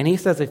 And he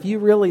says, if you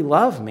really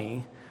love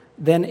me,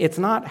 then it's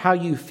not how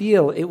you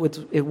feel, it's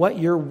what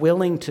you're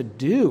willing to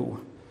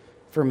do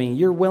for me.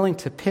 You're willing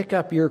to pick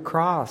up your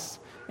cross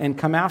and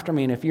come after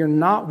me. And if you're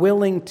not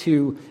willing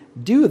to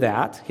do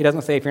that, he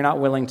doesn't say if you're not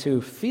willing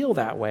to feel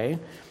that way,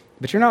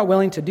 but you're not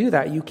willing to do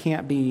that, you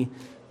can't be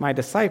my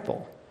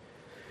disciple.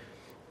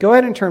 Go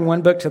ahead and turn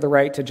one book to the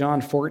right to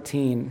John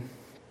 14.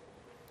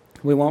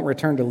 We won't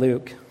return to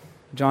Luke.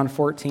 John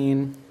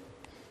 14.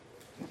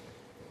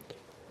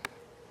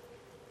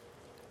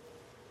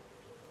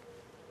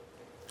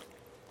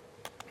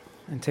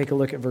 And take a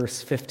look at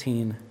verse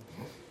 15.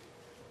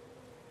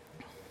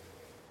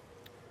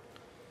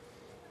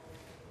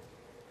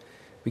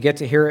 We get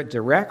to hear it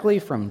directly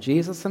from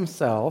Jesus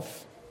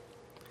himself.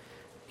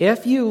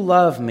 If you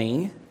love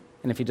me,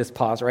 and if you just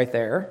pause right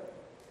there,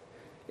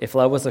 if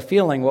love was a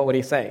feeling, what would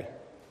he say?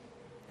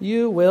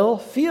 You will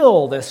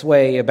feel this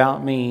way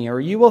about me, or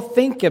you will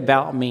think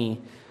about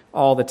me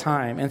all the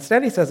time.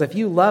 Instead, he says, if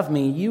you love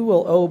me, you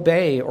will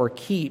obey or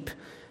keep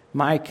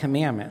my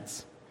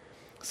commandments.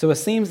 So it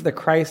seems that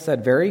Christ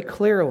said very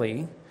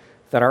clearly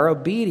that our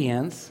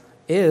obedience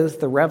is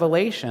the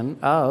revelation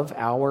of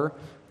our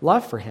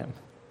love for him.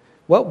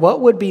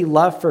 What would be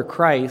love for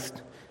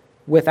Christ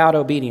without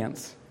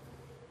obedience?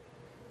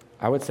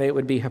 I would say it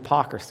would be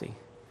hypocrisy.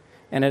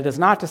 And it is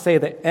not to say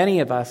that any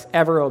of us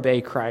ever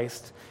obey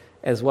Christ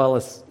as well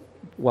as,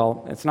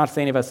 well, it's not to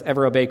say any of us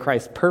ever obey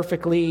Christ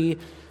perfectly,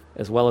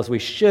 as well as we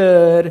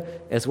should,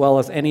 as well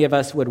as any of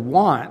us would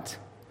want.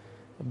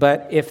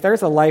 But if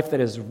there's a life that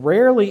is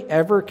rarely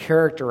ever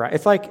characterized,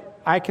 it's like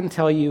I can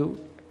tell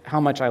you how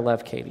much I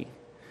love Katie.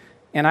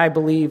 And I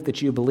believe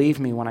that you believe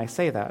me when I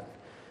say that.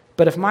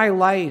 But if my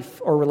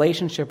life or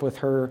relationship with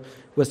her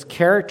was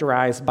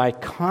characterized by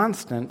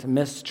constant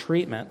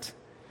mistreatment,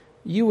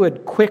 you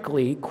would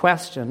quickly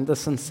question the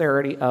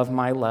sincerity of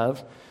my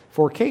love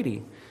for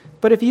Katie.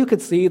 But if you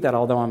could see that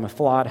although I'm a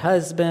flawed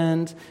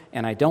husband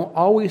and I don't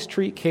always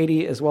treat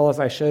Katie as well as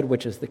I should,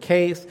 which is the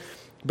case,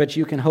 but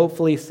you can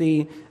hopefully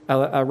see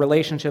a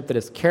relationship that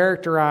is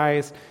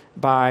characterized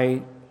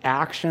by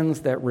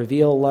actions that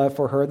reveal love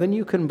for her, then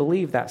you can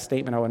believe that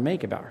statement I would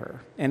make about her.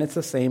 And it's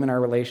the same in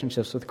our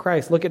relationships with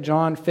Christ. Look at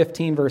John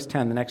 15, verse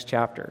 10, the next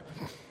chapter.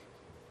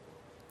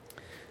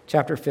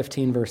 Chapter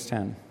 15, verse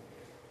 10.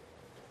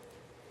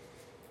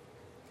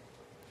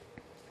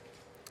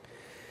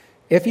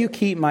 If you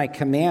keep my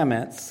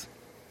commandments,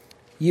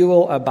 you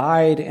will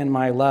abide in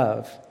my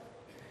love,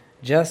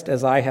 just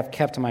as I have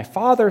kept my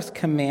Father's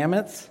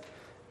commandments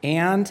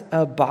and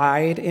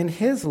abide in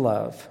his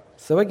love.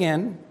 So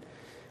again,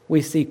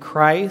 we see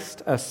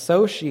Christ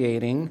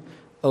associating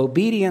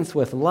obedience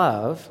with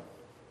love,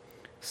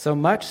 so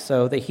much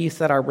so that he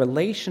said our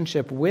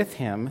relationship with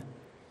him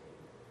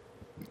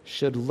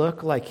should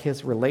look like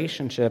his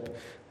relationship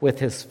with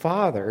his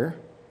Father,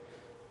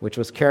 which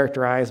was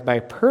characterized by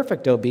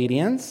perfect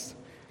obedience.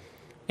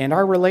 And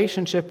our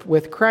relationship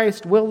with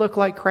Christ will look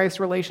like Christ's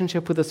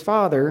relationship with his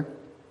Father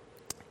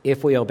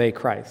if we obey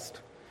Christ,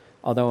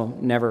 although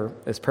never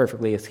as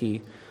perfectly as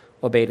he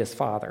obeyed his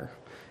Father.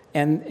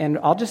 And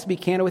I'll just be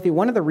candid with you.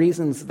 One of the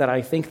reasons that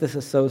I think this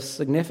is so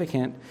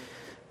significant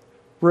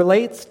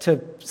relates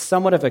to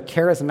somewhat of a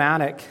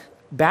charismatic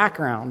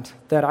background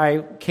that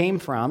I came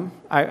from.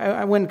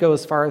 I wouldn't go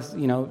as far as,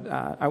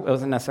 I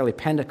wasn't necessarily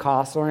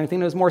Pentecostal or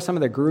anything. It was more some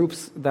of the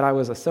groups that I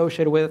was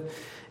associated with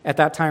at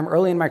that time.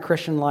 Early in my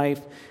Christian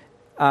life,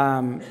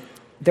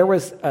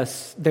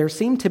 there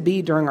seemed to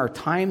be during our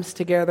times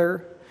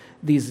together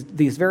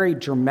these very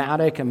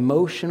dramatic,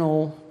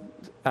 emotional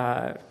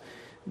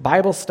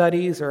Bible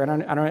studies, or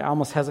I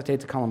almost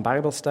hesitate to call them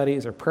Bible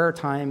studies or prayer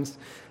times.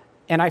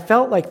 And I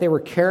felt like they were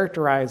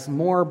characterized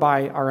more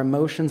by our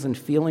emotions and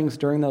feelings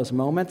during those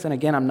moments. And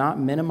again, I'm not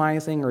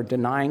minimizing or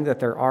denying that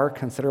there are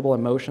considerable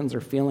emotions or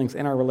feelings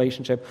in our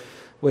relationship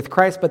with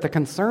Christ. But the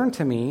concern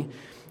to me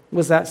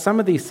was that some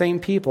of these same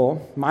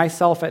people,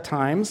 myself at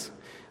times,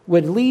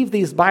 would leave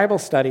these Bible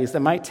studies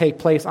that might take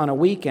place on a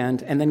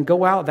weekend and then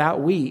go out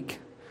that week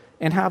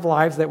and have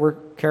lives that were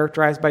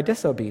characterized by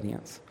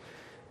disobedience.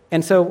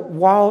 And so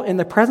while in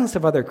the presence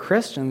of other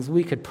Christians,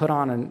 we could put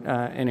on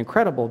an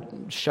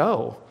incredible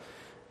show,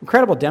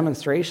 incredible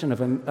demonstration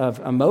of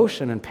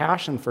emotion and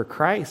passion for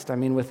Christ. I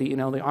mean, with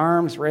the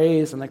arms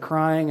raised and the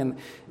crying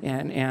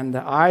and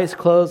the eyes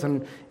closed.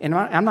 And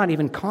I'm not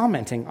even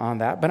commenting on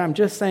that, but I'm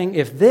just saying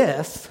if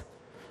this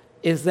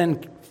is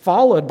then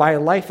followed by a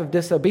life of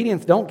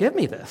disobedience, don't give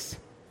me this.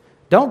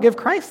 Don't give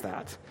Christ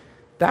that.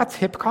 That's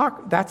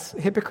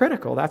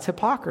hypocritical. That's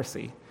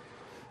hypocrisy.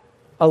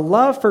 A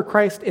love for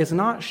Christ is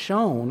not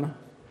shown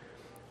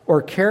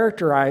or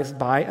characterized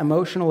by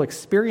emotional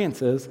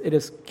experiences. It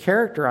is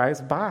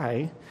characterized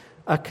by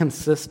a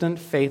consistent,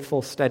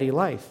 faithful, steady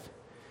life.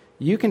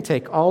 You can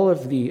take all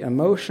of the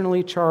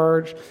emotionally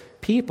charged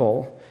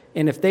people,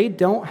 and if they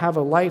don't have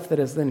a life that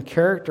is then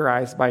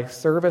characterized by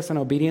service and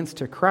obedience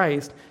to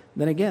Christ,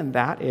 then again,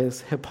 that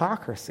is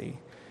hypocrisy.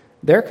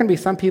 There can be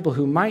some people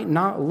who might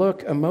not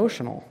look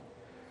emotional,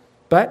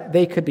 but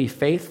they could be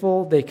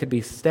faithful, they could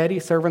be steady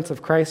servants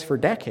of Christ for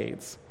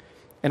decades.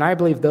 And I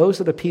believe those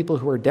are the people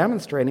who are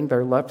demonstrating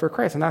their love for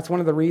Christ. And that's one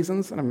of the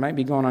reasons, and I might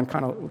be going on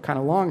kind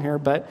of long here,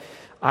 but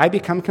I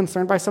become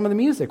concerned by some of the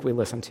music we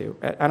listen to.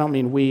 I don't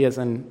mean we as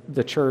in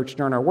the church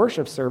during our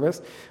worship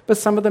service, but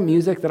some of the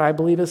music that I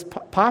believe is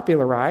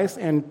popularized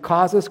and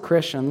causes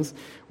Christians'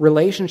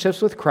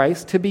 relationships with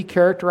Christ to be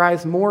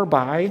characterized more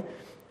by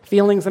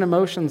feelings and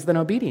emotions than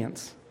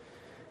obedience.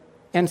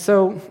 And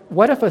so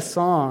what if a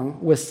song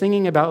was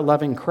singing about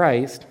loving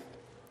Christ,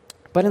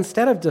 but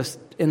instead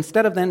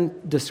of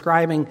then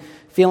describing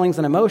feelings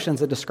and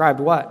emotions, it described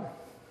what?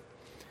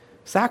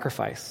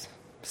 Sacrifice,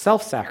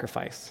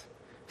 self-sacrifice,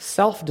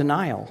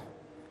 self-denial,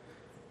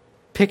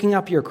 picking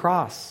up your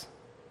cross.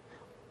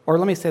 Or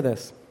let me say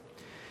this.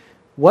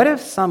 What if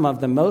some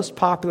of the most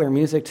popular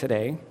music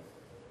today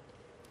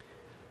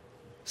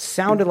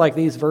sounded like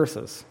these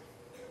verses?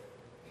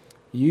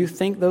 You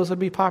think those would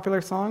be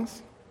popular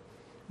songs?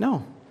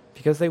 No,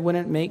 because they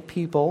wouldn't make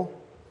people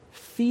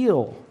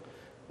feel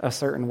a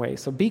certain way.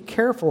 So be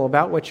careful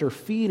about what you're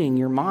feeding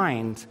your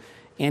mind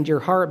and your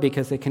heart,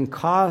 because it can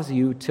cause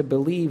you to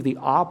believe the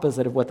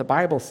opposite of what the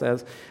Bible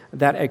says,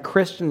 that a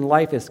Christian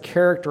life is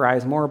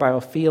characterized more by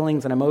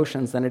feelings and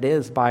emotions than it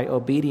is by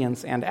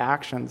obedience and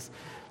actions.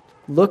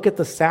 Look at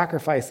the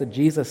sacrifice that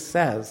Jesus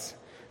says,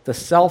 the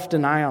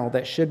self-denial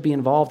that should be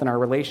involved in our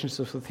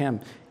relationships with Him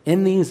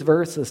in these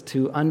verses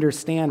to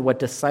understand what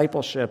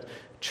discipleship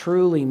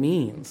truly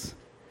means.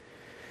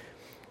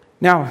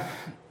 Now,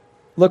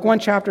 look one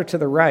chapter to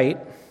the right.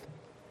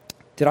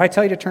 Did I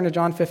tell you to turn to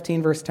John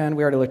 15, verse 10?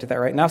 We already looked at that,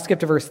 right? Now skip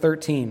to verse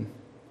 13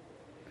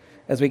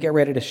 as we get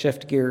ready to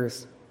shift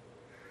gears.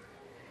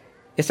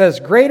 It says,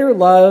 "Greater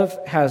love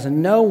has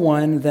no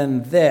one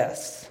than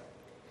this."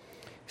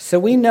 So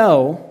we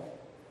know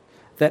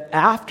that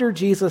after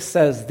Jesus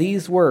says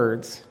these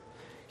words,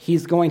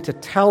 He's going to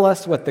tell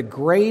us what the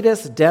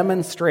greatest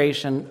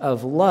demonstration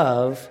of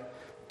love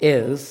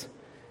is.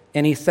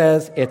 And He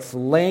says, it's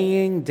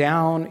laying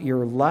down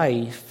your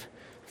life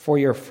for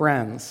your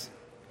friends,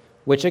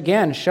 which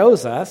again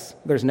shows us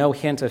there's no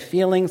hint of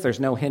feelings, there's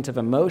no hint of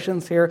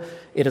emotions here.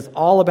 It is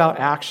all about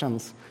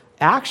actions,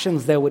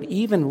 actions that would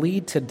even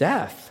lead to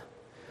death.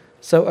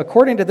 So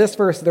according to this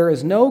verse, there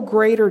is no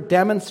greater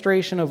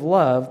demonstration of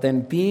love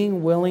than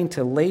being willing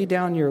to lay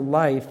down your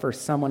life for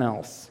someone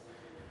else.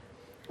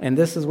 And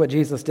this is what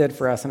Jesus did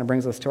for us, and it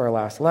brings us to our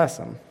last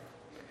lesson.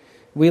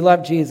 We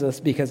love Jesus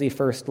because He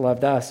first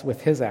loved us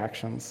with His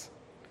actions.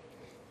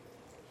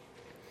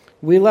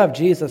 We love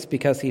Jesus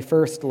because He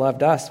first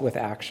loved us with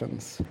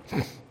actions.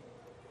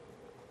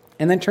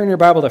 And then turn your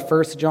Bible to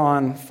 1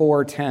 John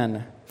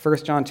 4:10.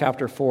 1 John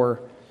chapter 4.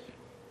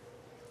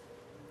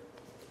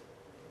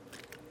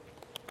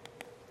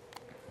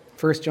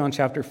 1 John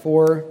chapter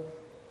 4.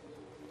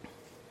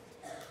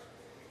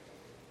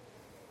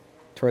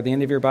 Toward the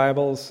end of your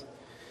Bibles,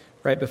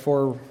 right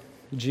before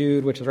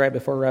Jude, which is right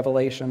before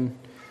Revelation.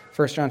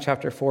 1 John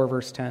chapter 4,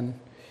 verse 10.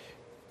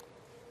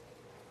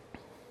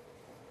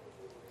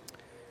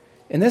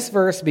 And this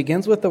verse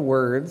begins with the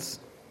words,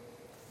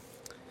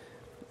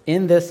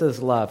 "In this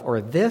is love," or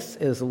 "this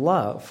is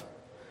love."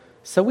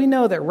 So we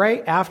know that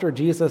right after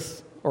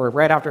Jesus, or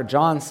right after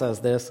John says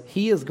this,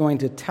 he is going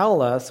to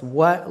tell us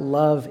what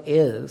love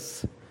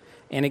is.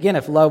 And again,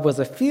 if love was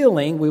a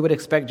feeling, we would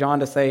expect John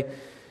to say,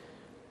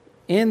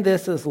 "In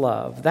this is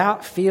love,"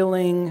 that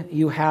feeling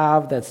you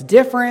have that's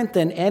different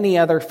than any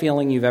other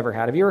feeling you've ever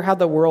had. Have you ever had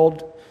the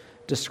world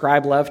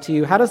describe love to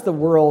you? How does the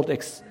world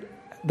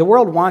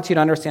wants you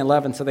to understand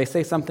love, and so they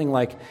say something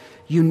like,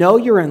 you know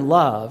you're in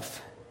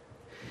love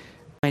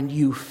when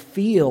you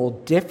feel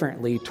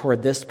differently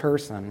toward this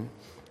person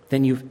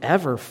than you've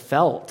ever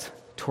felt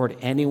toward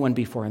anyone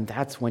before, and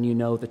that's when you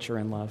know that you're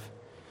in love.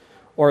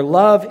 Or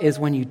love is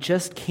when you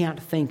just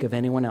can't think of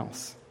anyone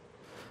else.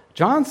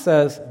 John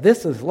says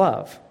this is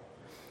love.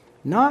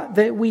 Not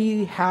that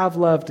we have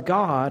loved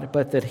God,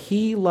 but that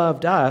He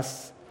loved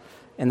us,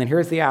 and then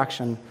here's the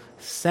action,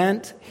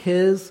 sent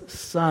His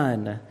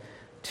Son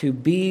to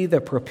be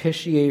the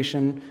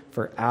propitiation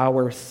for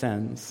our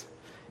sins.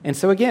 And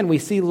so again, we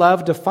see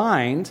love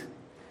defined,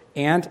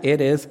 and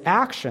it is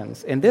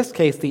actions. In this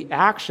case, the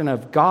action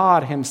of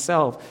God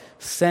Himself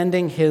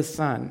sending His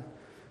Son.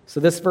 So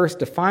this verse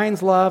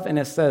defines love, and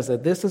it says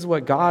that this is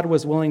what God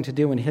was willing to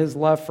do in His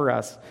love for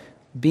us,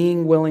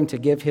 being willing to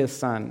give His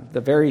Son.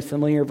 The very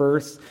familiar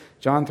verse,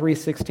 John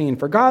 3:16,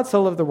 "For God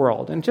so loved the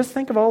world." And just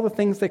think of all the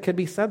things that could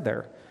be said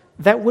there.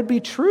 That would be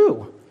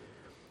true.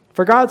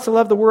 For God so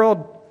loved the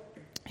world,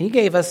 He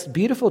gave us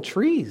beautiful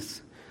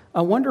trees,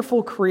 a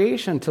wonderful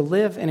creation to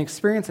live and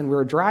experience. And we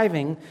were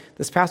driving.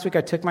 This past week,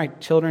 I took my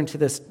children to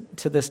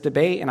this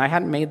debate, and I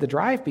hadn't made the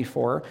drive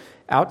before,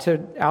 out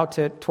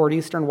to toward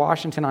eastern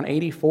Washington on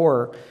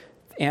 84.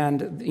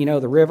 and,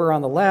 the river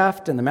on the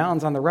left and the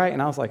mountains on the right.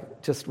 And I was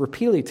like, just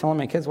repeatedly telling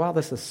my kids, wow,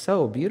 this is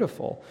so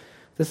beautiful.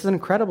 This is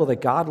incredible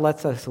that God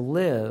lets us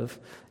live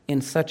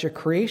in such a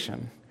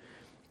creation.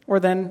 Or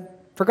then,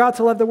 for God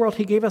to love the world,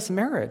 he gave us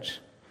marriage.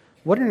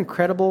 What an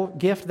incredible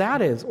gift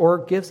that is. Or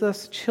gives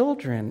us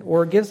children,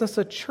 or gives us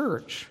a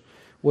church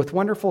with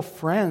wonderful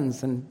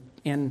friends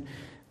and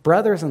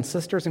brothers and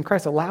sisters in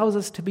Christ, allows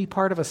us to be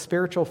part of a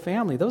spiritual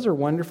family. Those are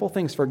wonderful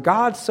things. For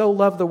God so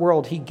loved the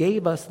world, he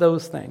gave us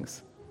those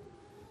things.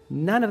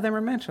 None of them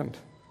are mentioned.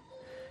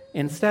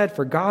 Instead,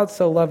 for God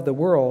so loved the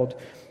world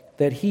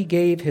that he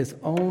gave his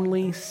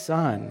only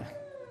son.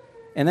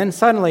 And then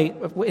suddenly,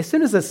 as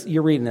soon as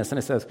you're reading this and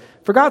it says,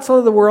 for God so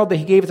loved the world that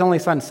he gave his only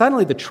son,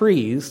 suddenly the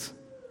trees,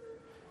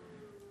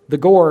 the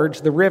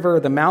gorge, the river,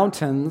 the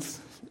mountains,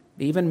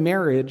 even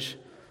marriage,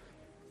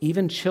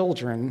 even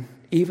children,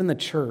 even the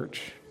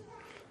church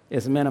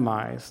is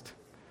minimized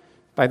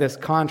by this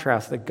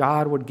contrast that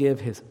God would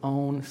give his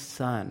own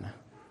son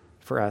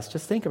for us.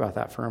 Just think about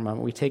that for a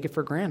moment. We take it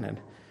for granted.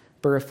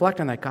 But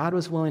reflect on that. God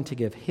was willing to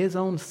give his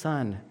own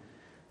son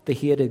that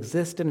he had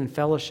existed in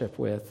fellowship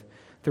with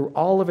through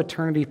all of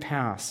eternity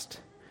past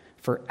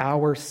for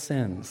our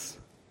sins.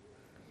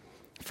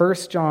 1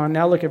 John,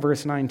 now look at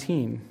verse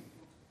 19.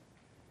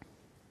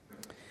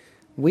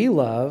 We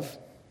love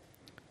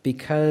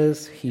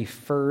because he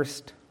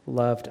first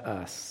loved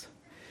us.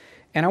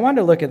 And I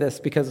wanted to look at this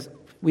because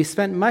we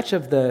spent much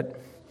of the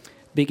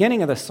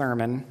beginning of the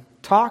sermon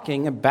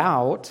talking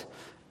about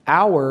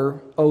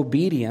our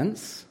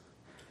obedience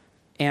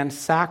and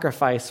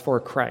sacrifice for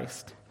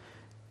Christ.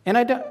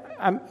 And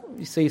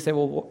so you say,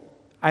 well,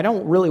 I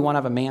don't really want to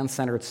have a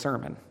man-centered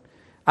sermon.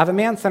 I have a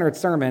man-centered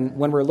sermon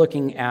when we're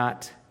looking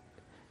at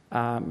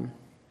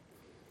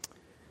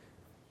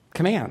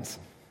commands,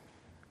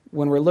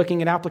 when we're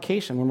looking at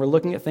application, when we're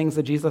looking at things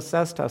that Jesus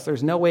says to us.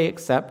 There's no way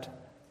except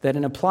that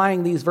in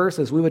applying these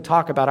verses, we would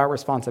talk about our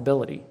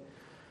responsibility.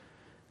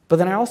 But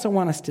then I also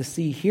want us to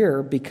see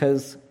here,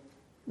 because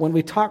when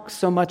we talk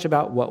so much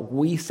about what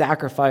we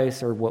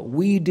sacrifice or what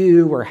we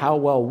do or how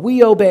well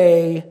we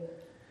obey,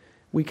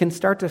 we can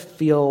start to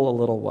feel a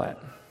little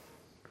what?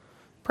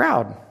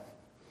 Proud.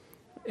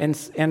 And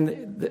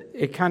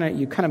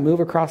you kind of move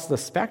across the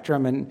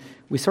spectrum, and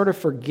we sort of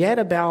forget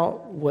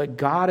about what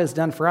God has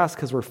done for us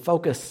because we're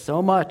focused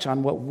so much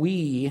on what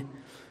we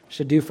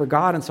should do for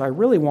God. And so I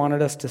really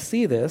wanted us to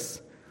see this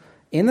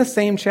in the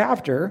same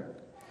chapter,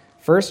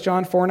 1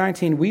 John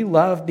 4:19. We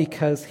love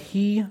because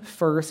he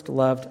first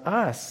loved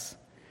us.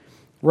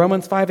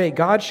 Romans 5:8.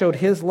 God showed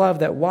his love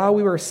that while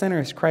we were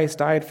sinners, Christ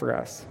died for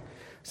us.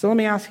 So let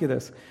me ask you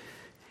this.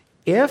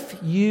 If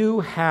you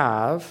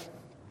have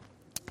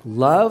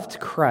loved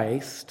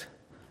Christ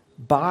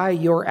by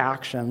your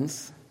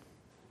actions,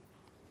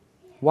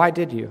 why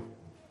did you?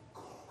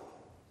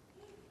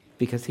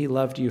 Because he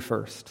loved you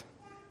first.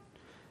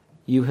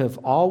 You have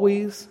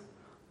always,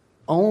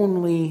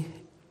 only,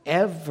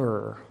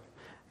 ever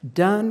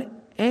done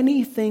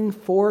anything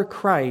for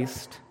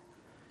Christ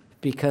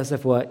because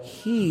of what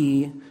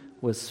he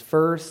was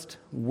first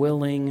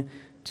willing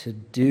to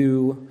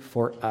do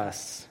for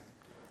us.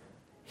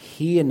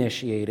 He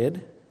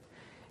initiated.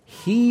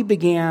 He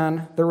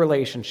began the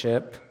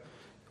relationship.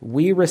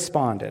 We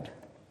responded.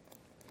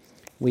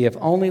 We have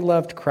only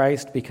loved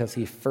Christ because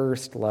he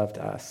first loved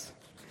us.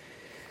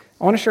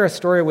 I want to share a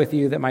story with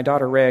you that my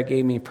daughter Rhea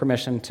gave me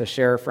permission to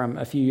share from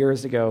a few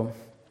years ago.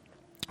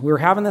 We were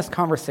having this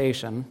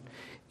conversation,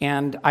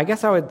 and I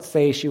guess I would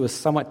say she was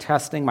somewhat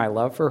testing my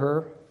love for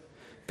her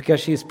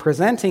because she's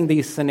presenting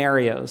these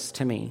scenarios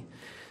to me,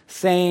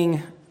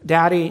 saying,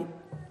 Daddy,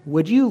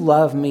 would you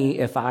love me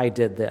if I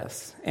did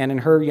this? And in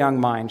her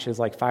young mind, she was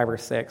like 5 or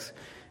 6,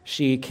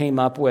 she came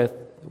up with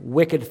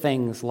wicked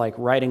things like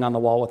writing on the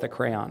wall with a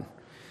crayon.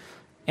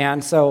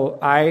 And so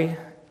I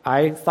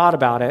thought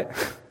about it,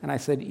 and I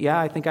said, yeah,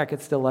 I think I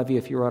could still love you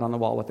if you wrote on the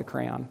wall with a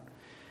crayon.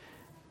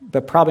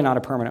 But probably not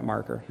a permanent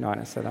marker. No, I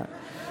didn't say that.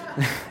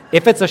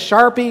 If it's a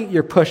Sharpie,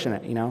 you're pushing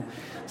it,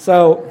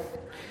 So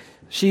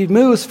she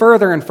moves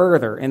further and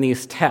further in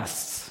these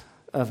tests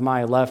of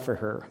my love for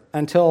her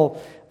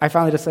until I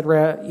finally just said,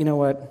 Rhea, you know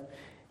what?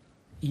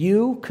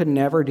 You could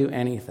never do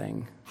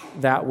anything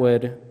that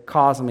would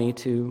cause me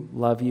to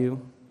love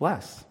you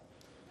less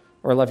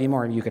or love you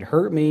more. You could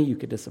hurt me, you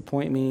could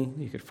disappoint me,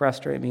 you could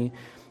frustrate me,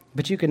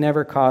 but you could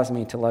never cause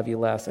me to love you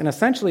less. And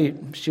essentially,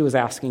 she was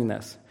asking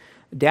this,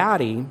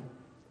 Daddy,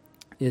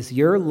 is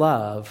your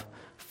love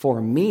for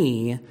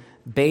me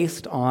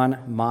based on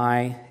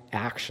my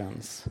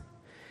actions?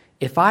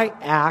 If I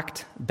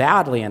act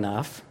badly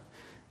enough,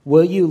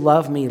 will you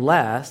love me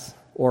less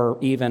or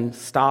even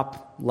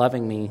stop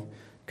loving me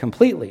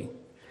completely?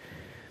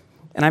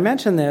 And I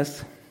mention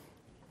this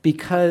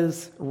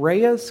because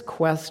Rhea's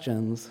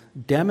questions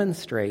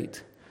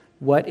demonstrate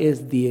what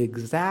is the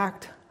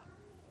exact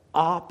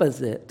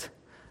opposite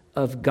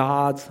of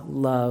God's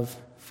love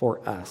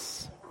for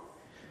us.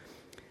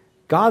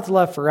 God's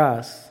love for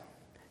us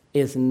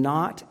is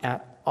not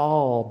at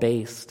all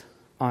based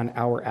on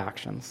our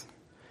actions.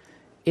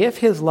 If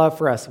his love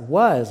for us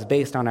was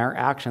based on our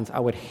actions, I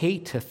would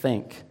hate to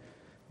think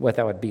what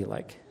that would be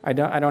like. I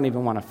don't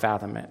even want to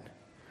fathom it.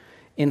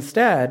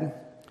 Instead,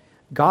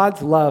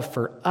 God's love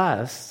for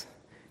us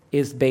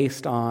is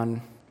based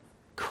on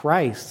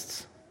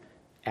Christ's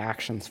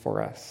actions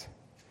for us.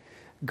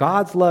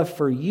 God's love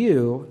for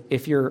you,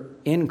 if you're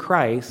in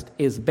Christ,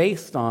 is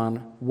based on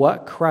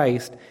what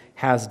Christ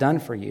has done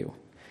for you.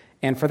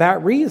 And for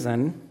that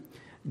reason,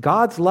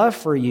 God's love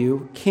for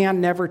you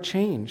can never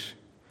change.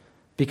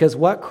 Because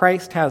what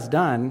Christ has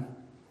done,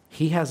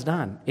 he has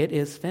done. It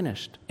is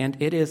finished, and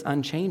it is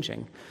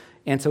unchanging.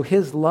 And so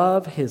his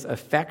love, his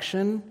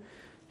affection,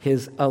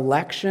 his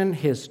election,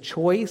 his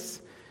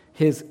choice,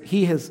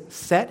 he has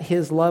set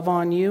his love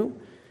on you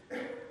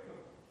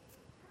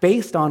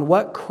based on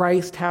what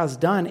Christ has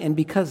done. And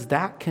because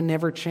that can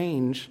never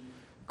change,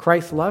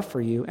 Christ's love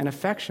for you and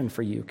affection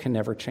for you can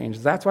never change.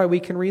 That's why we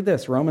can read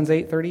this, Romans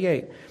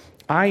 8:38.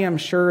 I am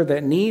sure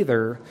that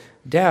neither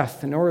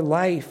death, nor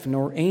life,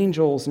 nor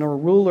angels, nor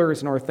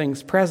rulers, nor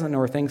things present,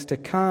 nor things to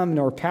come,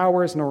 nor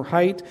powers, nor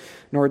height,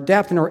 nor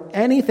depth, nor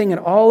anything in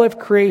all of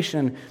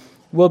creation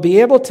will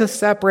be able to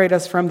separate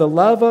us from the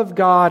love of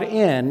God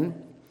in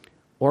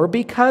or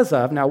because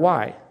of. Now,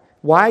 why?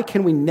 Why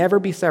can we never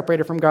be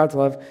separated from God's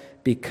love?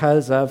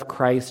 Because of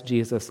Christ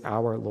Jesus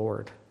our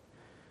Lord.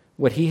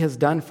 What he has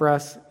done for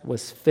us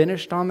was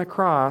finished on the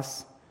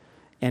cross,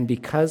 and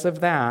because of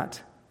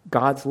that,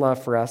 God's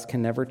love for us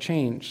can never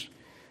change.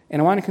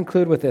 And I want to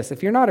conclude with this.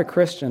 If you're not a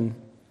Christian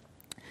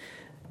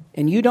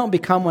and you don't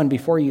become one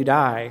before you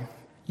die,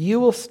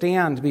 you will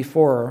stand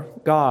before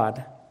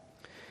God,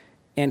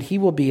 and he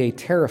will be a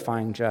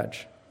terrifying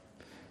judge.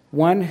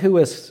 One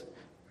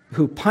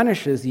who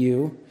punishes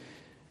you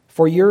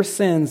for your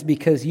sins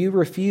because you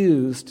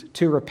refused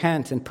to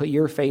repent and put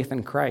your faith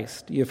in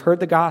Christ. You've heard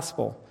the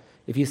gospel.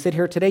 If you sit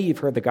here today, you've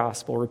heard the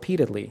gospel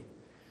repeatedly.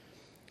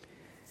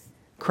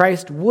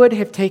 Christ would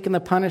have taken the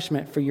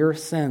punishment for your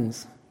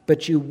sins,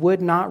 but you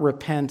would not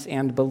repent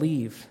and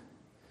believe.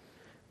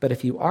 But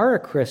if you are a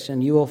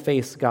Christian, you will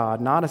face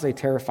God not as a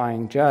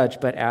terrifying judge,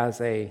 but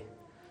as a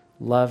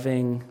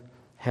loving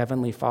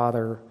Heavenly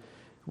Father,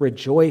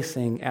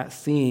 rejoicing at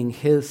seeing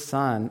his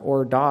son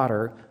or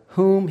daughter,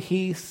 whom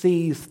he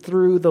sees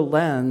through the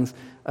lens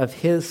of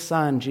his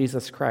Son,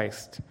 Jesus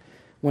Christ.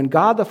 When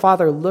God the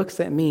Father looks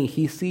at me,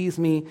 he sees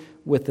me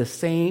with the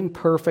same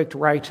perfect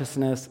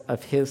righteousness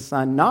of his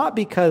Son, not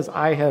because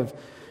I have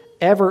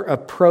ever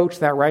approached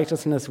that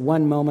righteousness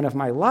one moment of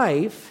my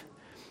life,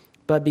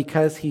 but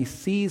because he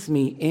sees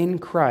me in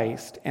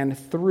Christ and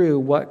through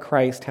what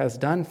Christ has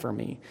done for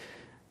me.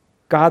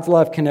 God's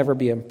love can never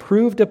be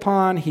improved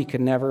upon. He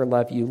could never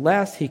love you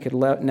less. He could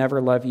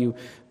never love you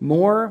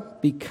more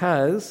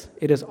because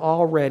it is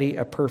already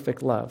a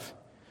perfect love.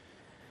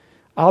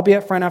 I'll be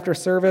up front after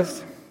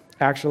service.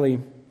 Actually,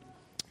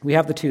 we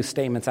have the two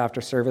statements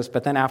after service,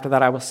 but then after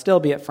that, I will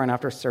still be up front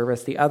after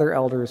service. The other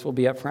elders will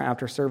be up front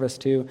after service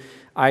too.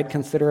 I'd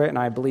consider it, and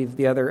I believe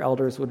the other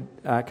elders would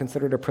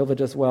consider it a privilege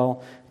as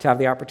well to have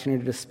the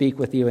opportunity to speak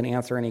with you and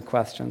answer any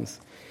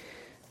questions.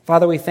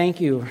 Father, we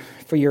thank you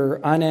for your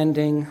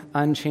unending,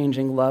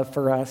 unchanging love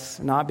for us,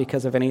 not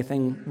because of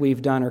anything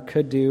we've done or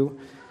could do,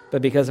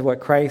 but because of what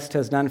Christ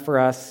has done for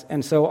us.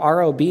 And so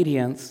our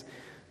obedience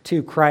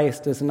to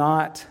Christ is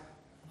not,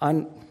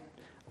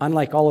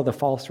 unlike all of the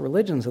false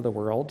religions of the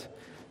world,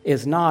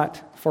 is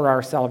not for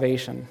our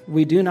salvation.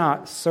 We do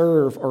not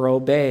serve or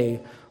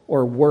obey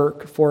or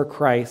work for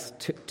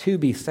Christ to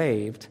be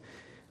saved.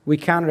 We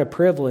count it a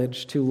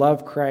privilege to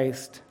love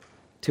Christ,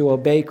 to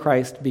obey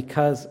Christ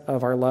because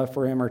of our love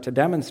for him or to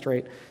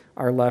demonstrate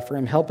our love for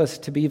him. Help us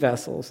to be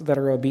vessels that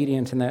are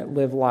obedient and that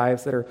live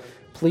lives that are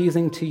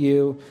pleasing to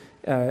you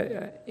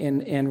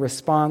in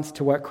response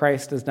to what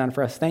Christ has done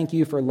for us. Thank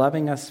you for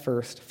loving us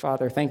first,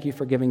 Father. Thank you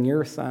for giving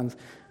your sons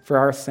for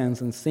our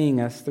sins and seeing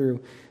us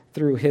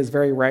through his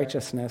very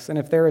righteousness. And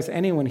if there is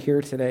anyone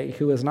here today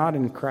who is not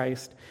in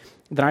Christ,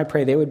 then I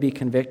pray they would be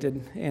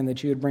convicted and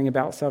that you would bring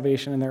about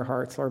salvation in their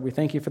hearts. Lord, we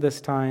thank you for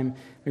this time.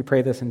 We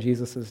pray this in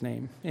Jesus'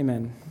 name.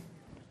 Amen.